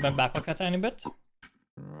 Make my backpack a tiny bit.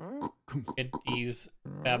 Get these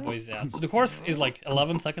bad boys out. So the course is like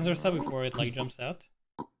 11 seconds or so before it like jumps out.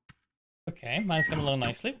 Okay, mine's coming along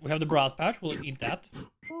nicely. We have the broth pouch. We'll eat that.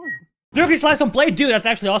 Turkey slice on plate, dude. That's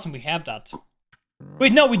actually awesome. We have that.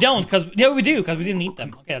 Wait, no, we don't. Cause yeah, we do. Cause we didn't eat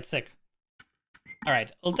them. Okay, that's sick. All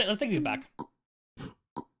right, let's take these back.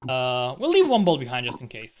 We'll leave one bowl behind just in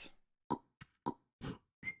case.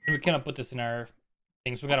 And we cannot put this in our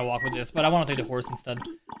things. We gotta walk with this, but I want to take the horse instead.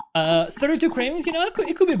 32 cravings. You know,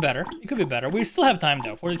 it could be better. It could be better. We still have time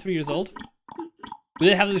though. 43 years old. We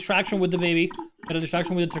did have a distraction with the baby. We had a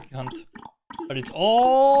distraction with the turkey hunt, but it's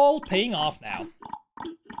all paying off now.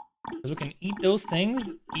 Because we can eat those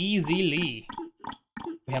things easily.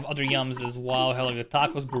 We have other yums as well. Hell, like the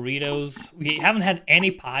tacos, burritos. We haven't had any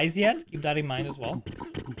pies yet. Keep that in mind as well.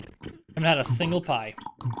 Haven't had a single pie.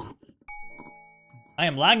 I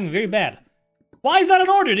am lagging very bad. Why is that an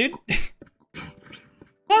order, dude?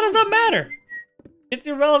 Why does that matter? It's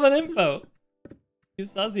irrelevant info. You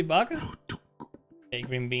saucy baka? Okay,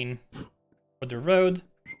 green bean. For the road.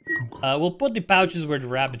 We'll put the pouches where the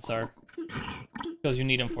rabbits are. Because you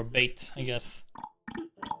need them for bait, I guess.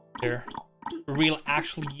 For real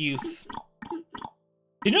actual use.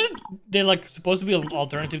 You know they're like supposed to be an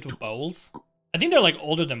alternative to bowls? I think they're like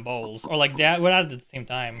older than bowls. Or like that, we're at the same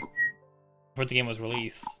time. Before the game was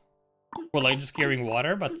released. Or like just carrying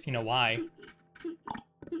water, but you know why.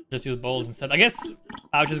 Just use bowls instead. I guess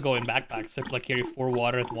pouches go in backpacks, so like carry 4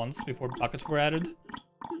 water at once before buckets were added.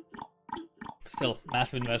 Still,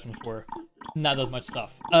 massive investment for not that much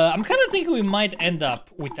stuff. I'm kind of thinking we might end up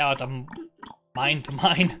without a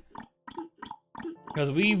mine-to-mine.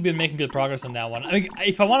 Because we've been making good progress on that one. I mean,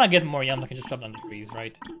 if I want to get more yums, I can just chop down the trees,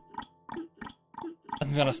 right?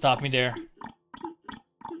 Nothing's gonna stop me there.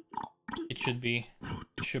 It should be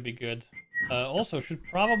good. Also, should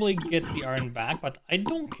probably get the iron back, but I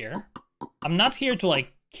don't care. I'm not here to,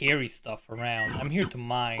 like, carry stuff around. I'm here to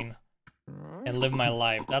mine and live my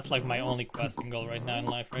life. That's, like, my only quest and goal right now in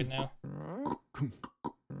life right now.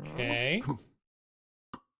 Okay.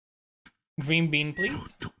 Green bean,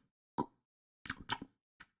 please.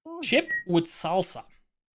 Chip with salsa.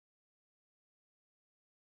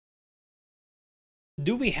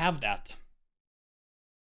 Do we have that?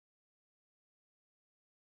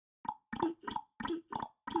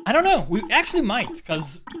 I don't know. We actually might,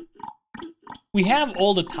 because We have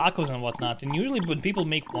all the tacos and whatnot, and usually when people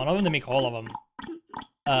make one of them, they make all of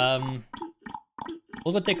them.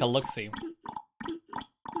 We'll go take a look-see.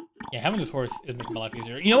 Yeah, having this horse is making my life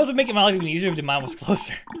easier. You know what would make my life even easier if the mine was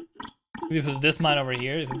closer? If it was this mine over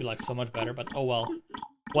here, it would be like so much better, but oh well.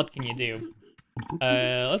 What can you do?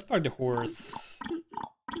 Let's park the horse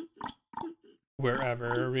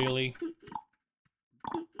wherever, really.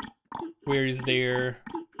 Where is there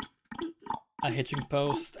a hitching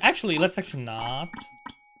post? Actually, let's actually not.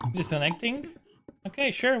 Disconnecting?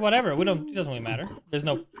 Okay, sure, whatever. We don't. It doesn't really matter. There's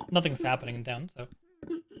nothing's happening in town, so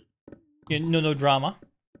yeah, no drama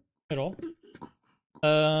at all.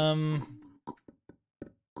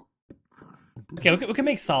 Okay, we can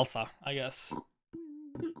make salsa, I guess,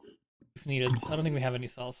 if needed. I don't think we have any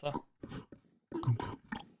salsa.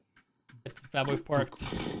 Get this bad boy parked.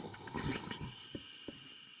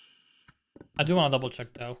 I do want to double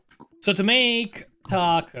check though. So to make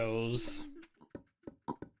tacos,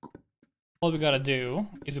 all we gotta do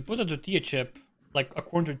is we put a tortilla chip, like a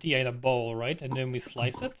corn tortilla, in a bowl, right? And then we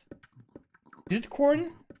slice it. Is it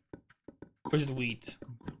corn? Or is it wheat?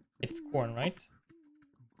 It's corn, right?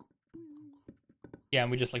 Yeah,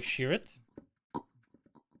 and we just like shear it. I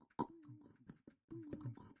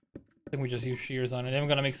think we just use shears on it. Then we're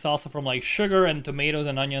gonna make salsa from like sugar and tomatoes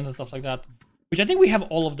and onions and stuff like that. Which I think we have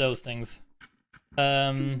all of those things.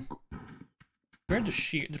 Where are the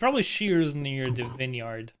shears? There's probably shears near the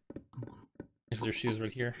vineyard. There's shears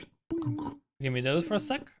right here. Give me those for a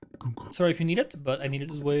sec. Sorry if you need it, but I need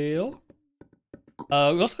it as well. We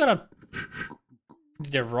also gotta...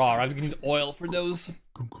 They're raw, right? We need oil for those.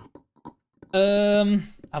 I'm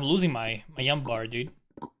losing my yum bar, dude.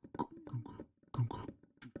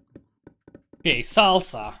 Okay,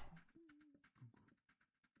 salsa.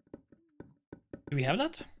 Do we have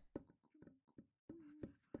that?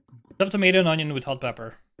 Stuffed tomato and onion with hot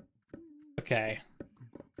pepper. Okay.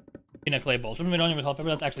 In a clay bowl. Stuffed tomato and onion with hot pepper.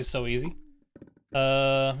 That's actually so easy.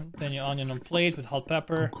 Then your onion on plate with hot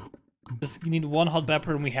pepper. Just you need one hot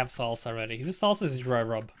pepper and we have salsa ready. This salsa is dry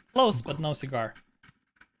rub. Close, but no cigar.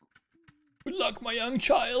 Good luck, my young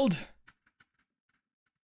child.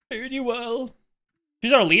 Fare you well.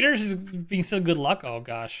 She's our leader? She's being still good luck? Oh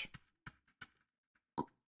gosh.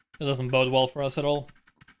 It doesn't bode well for us at all.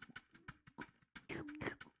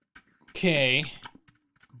 Okay.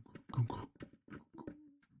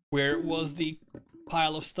 Where was the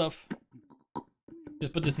pile of stuff?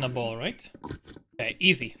 Just put this in a bowl, right? Okay,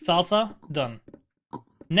 easy. Salsa, done.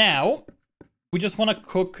 Now, we just want to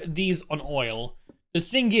cook these on oil. The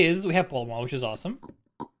thing is, we have palm oil, which is awesome.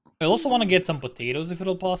 I also want to get some potatoes if at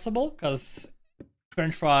all possible, because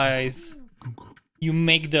French fries, you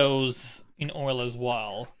make those in oil as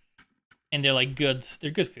well. And they're like good,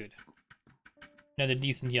 they're good food. You know, they're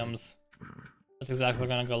decent yums. That's exactly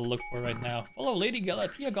what I'm gonna go look for right now. Follow Lady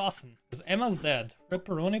Galatea Gosson, because Emma's dead.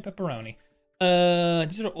 Pepperoni, pepperoni.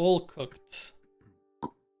 These are all cooked.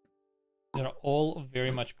 These are all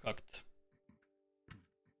very much cooked.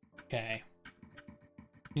 Okay.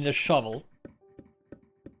 Need a shovel.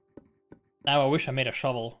 Now I wish I made a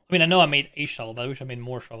shovel. I mean, I know I made a shovel, but I wish I made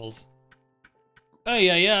more shovels.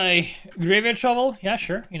 Ay. Graveyard shovel? Yeah,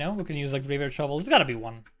 sure. You know, we can use like graveyard shovel. There's gotta be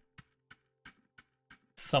one.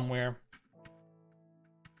 Somewhere.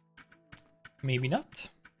 Maybe not.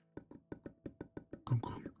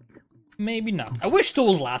 Maybe not. I wish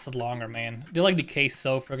tools lasted longer, man. They like decay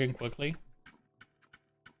so friggin' quickly.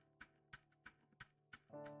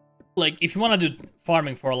 Like, if you want to do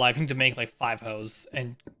farming for a life, you need to make like 5 hoes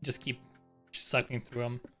and just keep sucking through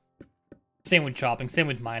them. Same with chopping, same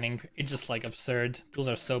with mining. It's just like absurd. Tools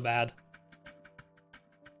are so bad.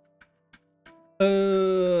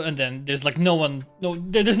 And then there's like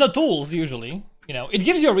there's no tools usually. You know, it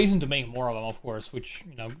gives you a reason to make more of them, of course, which,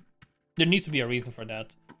 you know, there needs to be a reason for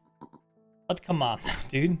that. But come on,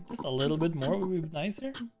 dude, just a little bit more would be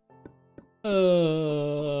nicer.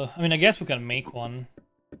 I mean, I guess we can make one.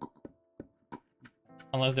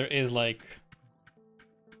 Unless there is like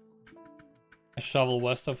a shovel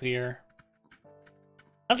west of here.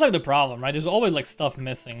 That's like the problem, right? There's always like stuff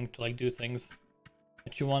missing to like do things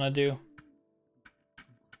that you want to do.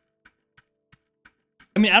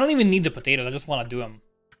 I mean, I don't even need the potatoes. I just want to do them.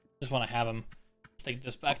 Just want to have them. Let's take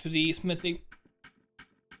this back to the smithy.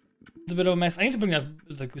 It's a bit of a mess. I need to bring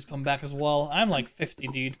the goosebump back as well. I'm like 50,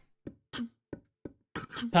 dude.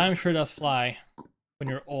 Time sure does fly when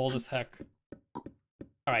you're old as heck.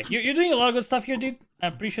 Alright, you're doing a lot of good stuff here, dude. I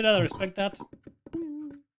appreciate that. I respect that.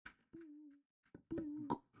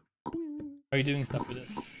 Are you doing stuff with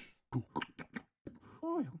this?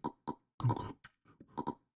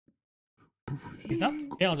 He's not?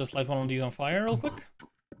 Okay, I'll just light one of these on fire real quick.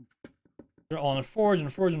 They're all unforged,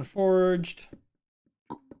 unforged, unforged.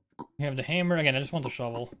 We have the hammer. Again, I just want the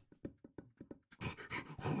shovel.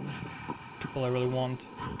 That's all I really want.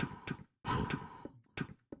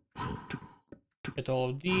 Get all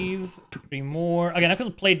of these. 3 more. Again, I could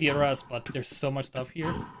have played the rest, but there's so much stuff here.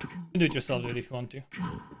 You can do it yourself, dude, if you want to.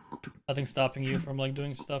 Nothing stopping you from, like,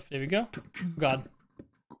 doing stuff. There we go. God.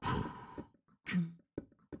 There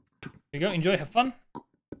you go. Enjoy. Have fun.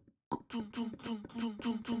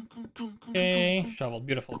 Okay. Shovel.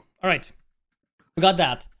 Beautiful. Alright. We got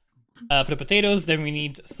that. For the potatoes, then we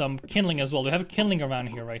need some kindling as well. We have kindling around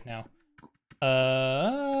here right now.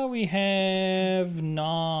 We have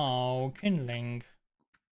no kindling.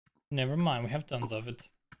 Never mind, we have tons of it.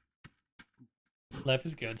 Life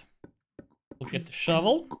is good. We'll get the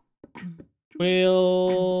shovel. We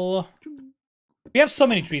have so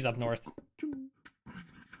many trees up north.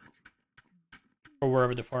 Or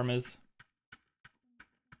wherever the farm is.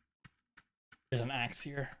 There's an axe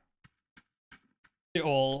here. They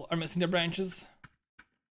all are missing their branches.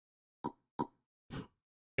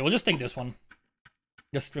 Okay, we'll just take this one.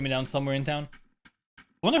 Just throw me down somewhere in town. I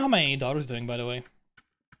wonder how my daughter's doing, by the way.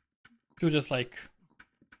 She was just like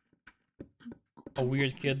a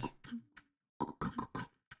weird kid. I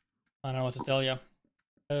don't know what to tell you.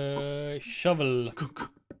 Shovel.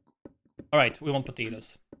 Alright, we want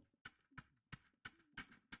potatoes.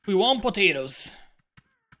 We want potatoes.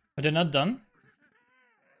 Are they not done?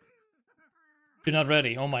 You're not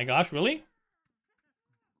ready. Oh my gosh, really?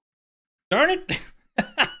 Darn it!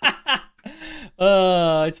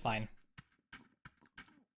 It's fine.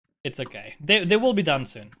 It's okay. They will be done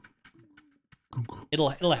soon. It'll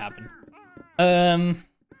happen.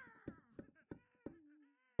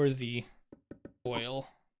 Where's the oil?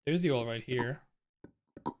 There's the oil right here.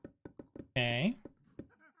 Okay.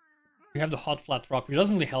 We have the hot flat rock, which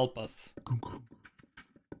doesn't really help us.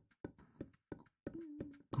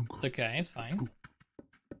 It's okay, it's fine.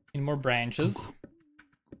 Need more branches.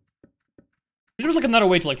 There's just like another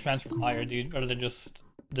way to like transfer fire, dude, rather than just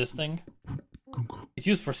this thing. It's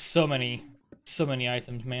used for so many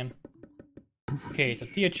items, man. Okay,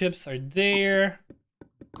 tortilla chips are there.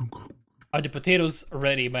 Are the potatoes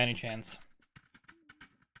ready by any chance?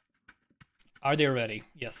 Are they ready?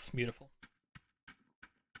 Yes, beautiful.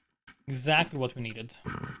 Exactly what we needed.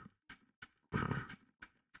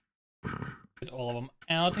 Get all of them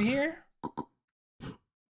out of here.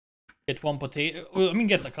 Get one potato. Well, I mean,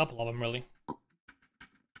 get a couple of them, really.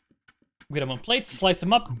 Get them on plates, slice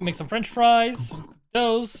them up, make some french fries.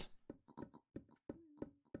 Those.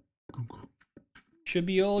 Should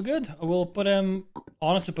be all good. I will put them...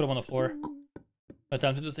 honestly, put them on the floor. No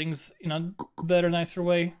time to do things in a better, nicer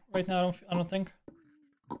way right now, I don't think.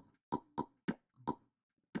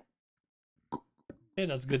 Okay,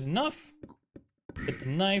 that's good enough. Get the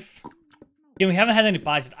knife. Yeah, we haven't had any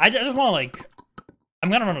pies yet. I just want to, like... I'm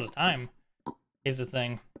gonna run out of time, is the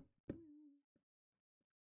thing.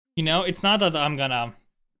 You know, it's not that I'm gonna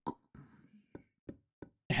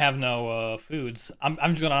have no foods. I'm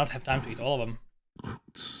just gonna not have time to eat all of them.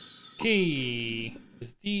 Okay,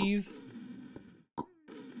 there's these.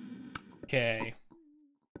 Okay.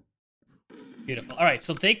 Beautiful. Alright,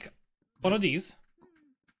 so take one of these.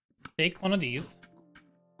 Take one of these.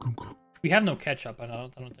 We have no ketchup, I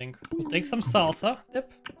don't think. We'll take some salsa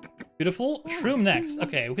dip. Beautiful. Shroom next.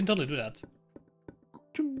 Okay, we can totally do that.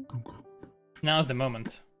 Now's the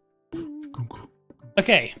moment.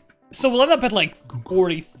 Okay, so we'll end up at like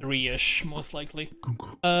 43-ish, most likely.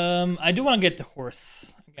 I do want to get the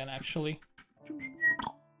horse again, actually.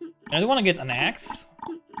 And I do want to get an axe.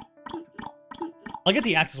 I'll get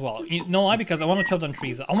the axe as well. You know why? Because I want to chop down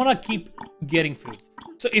trees. I want to keep getting foods.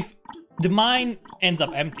 So if the mine ends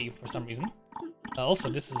up empty for some reason... also,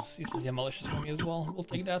 this is yeah, malicious for me as well. We'll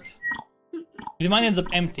take that. If the mine ends up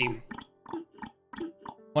empty,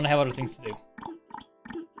 I want to have other things to do.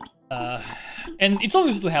 And it's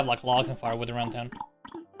always good to have like logs and firewood around town.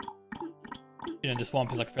 You know, the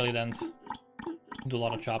swamp is like fairly dense. Do a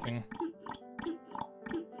lot of chopping.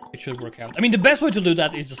 It should work out. I mean, the best way to do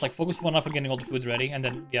that is just like focus one off on getting all the foods ready, and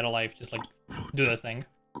then the other life just like do the thing.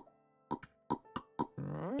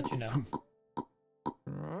 But you know.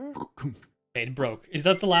 Okay, it broke. Is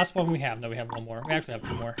that the last one we have? No, we have one more. We actually have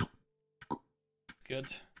 2 more. Good.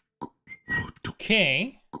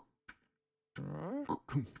 Okay.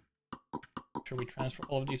 Should we transfer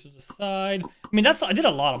all of these to the side? I mean, I did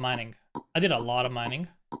a lot of mining.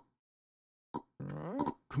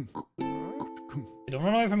 Don't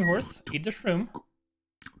run away from your horse. Eat the shroom.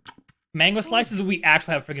 Mango slices. We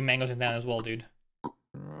actually have freaking mangoes in town as well, dude.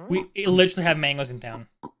 We literally have mangoes in town.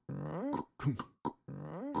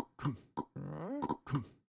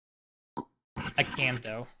 I can't,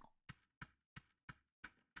 though.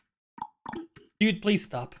 Dude, please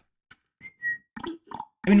stop.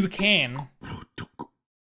 I mean, we can.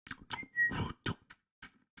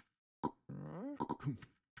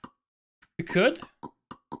 We could?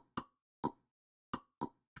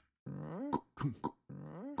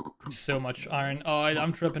 So much iron. Oh,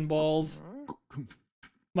 I'm tripping balls.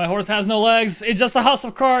 My horse has no legs. It's just a house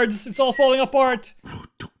of cards. It's all falling apart.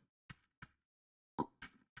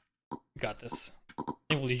 Got this.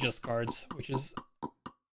 It was just cards, which is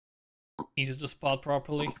easy to spot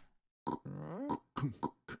properly.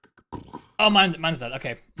 Oh, mine's out.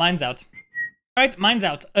 Okay, mine's out. Alright, mine's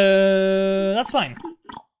out. That's fine.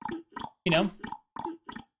 You know,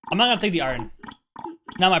 I'm not gonna take the iron.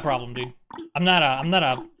 Not my problem, dude. I'm not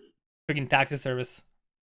a freaking taxi service.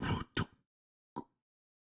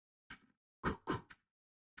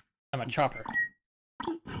 I'm a chopper.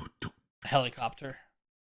 A helicopter.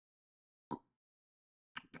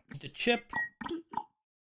 Need the chip.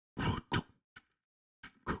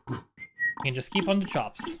 You can just keep on the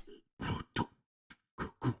chops.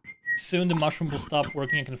 Soon the mushroom will stop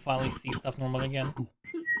working and can finally see stuff normal again.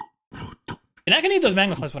 And I can eat those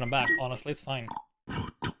mango slices when I'm back, honestly, it's fine.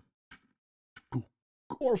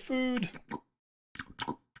 More food.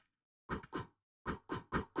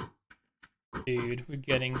 Dude, we're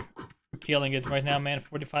killing it right now, man.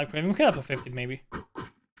 45 craving. We can up to 50, maybe.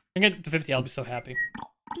 If I get to 50, I'll be so happy.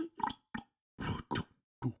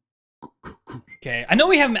 Okay, I know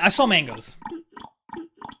we have. I saw mangoes.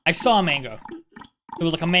 I saw a mango. There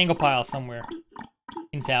was like a mango pile somewhere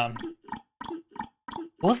in town.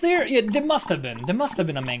 Was there? Yeah, there must have been. There must have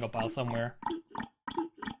been a mango pile somewhere.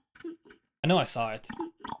 I know I saw it.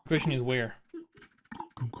 The question is where.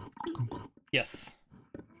 Yes.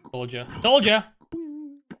 Told ya. Told ya!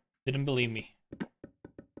 Didn't believe me.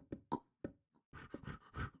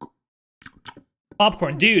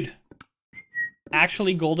 Popcorn, dude.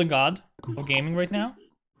 Actually golden god of gaming right now.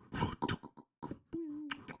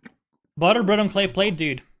 Butter, bread on clay plate,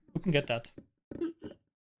 dude. Who can get that?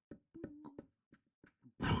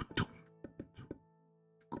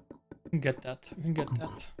 Who can get that? Who can get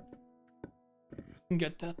that? Who can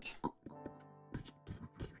get that?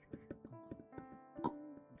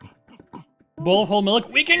 Bowl of whole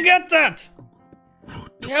milk? We can get that!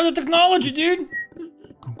 We have the technology, dude!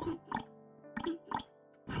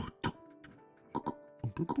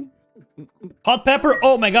 Hot pepper?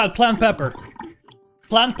 Oh my god, plant pepper.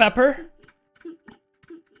 Plant pepper?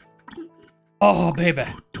 Oh, baby.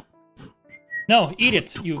 No, eat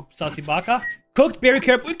it, you saucy baka. Cooked berry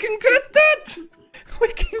carrot. We can get that!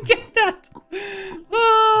 We can get that!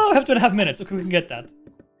 Oh, I have 2.5 minutes. Okay, we can get that.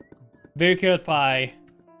 Berry carrot pie.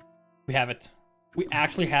 We have it. We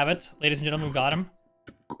actually have it. Ladies and gentlemen, we got him.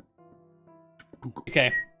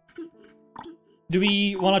 Okay. Do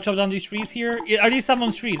we want to chop down these trees here? Are these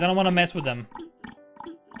someone's trees? I don't want to mess with them.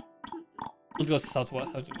 Let's go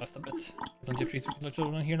southwest a bit. Plenty of trees. We can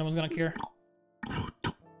children here. No one's gonna care.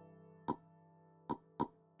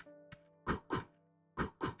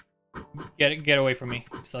 Get away from me,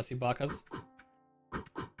 sussy bakas.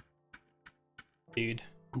 Dude,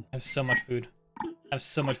 I have so much food. I have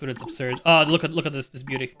so much food, it's absurd. Oh, look at this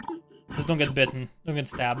beauty. Just don't get bitten. Don't get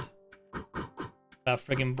stabbed. That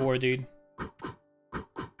friggin' boar, dude.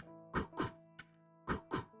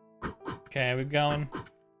 Okay, we're going.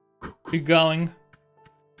 We're going.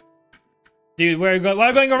 Dude, where are you going? Why are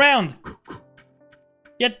you going around?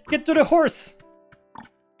 Get to the horse.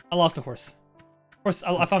 I lost the horse.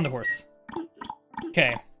 I found the horse.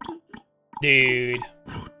 Okay. Dude.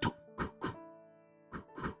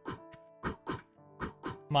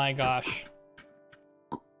 My gosh.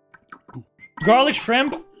 Garlic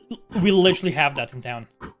shrimp? We literally have that in town.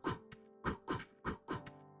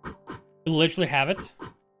 We literally have it.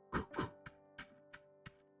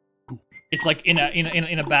 It's like in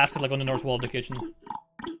a basket, like on the north wall of the kitchen.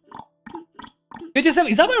 57.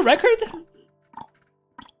 Is that my record?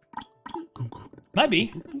 Might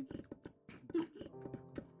be.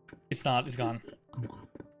 It's not. It's gone.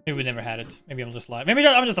 Maybe we never had it. Maybe I'm just lying. Maybe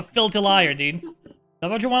I'm just a filthy liar, dude. Is that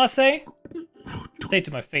what you want to say? Say it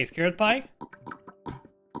to my face. Carrot pie?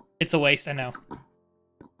 It's a waste, I know.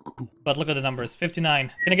 But look at the numbers.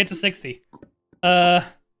 59. Can I get to 60?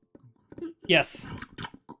 Yes.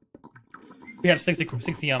 We have 60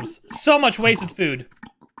 yums. So much wasted food.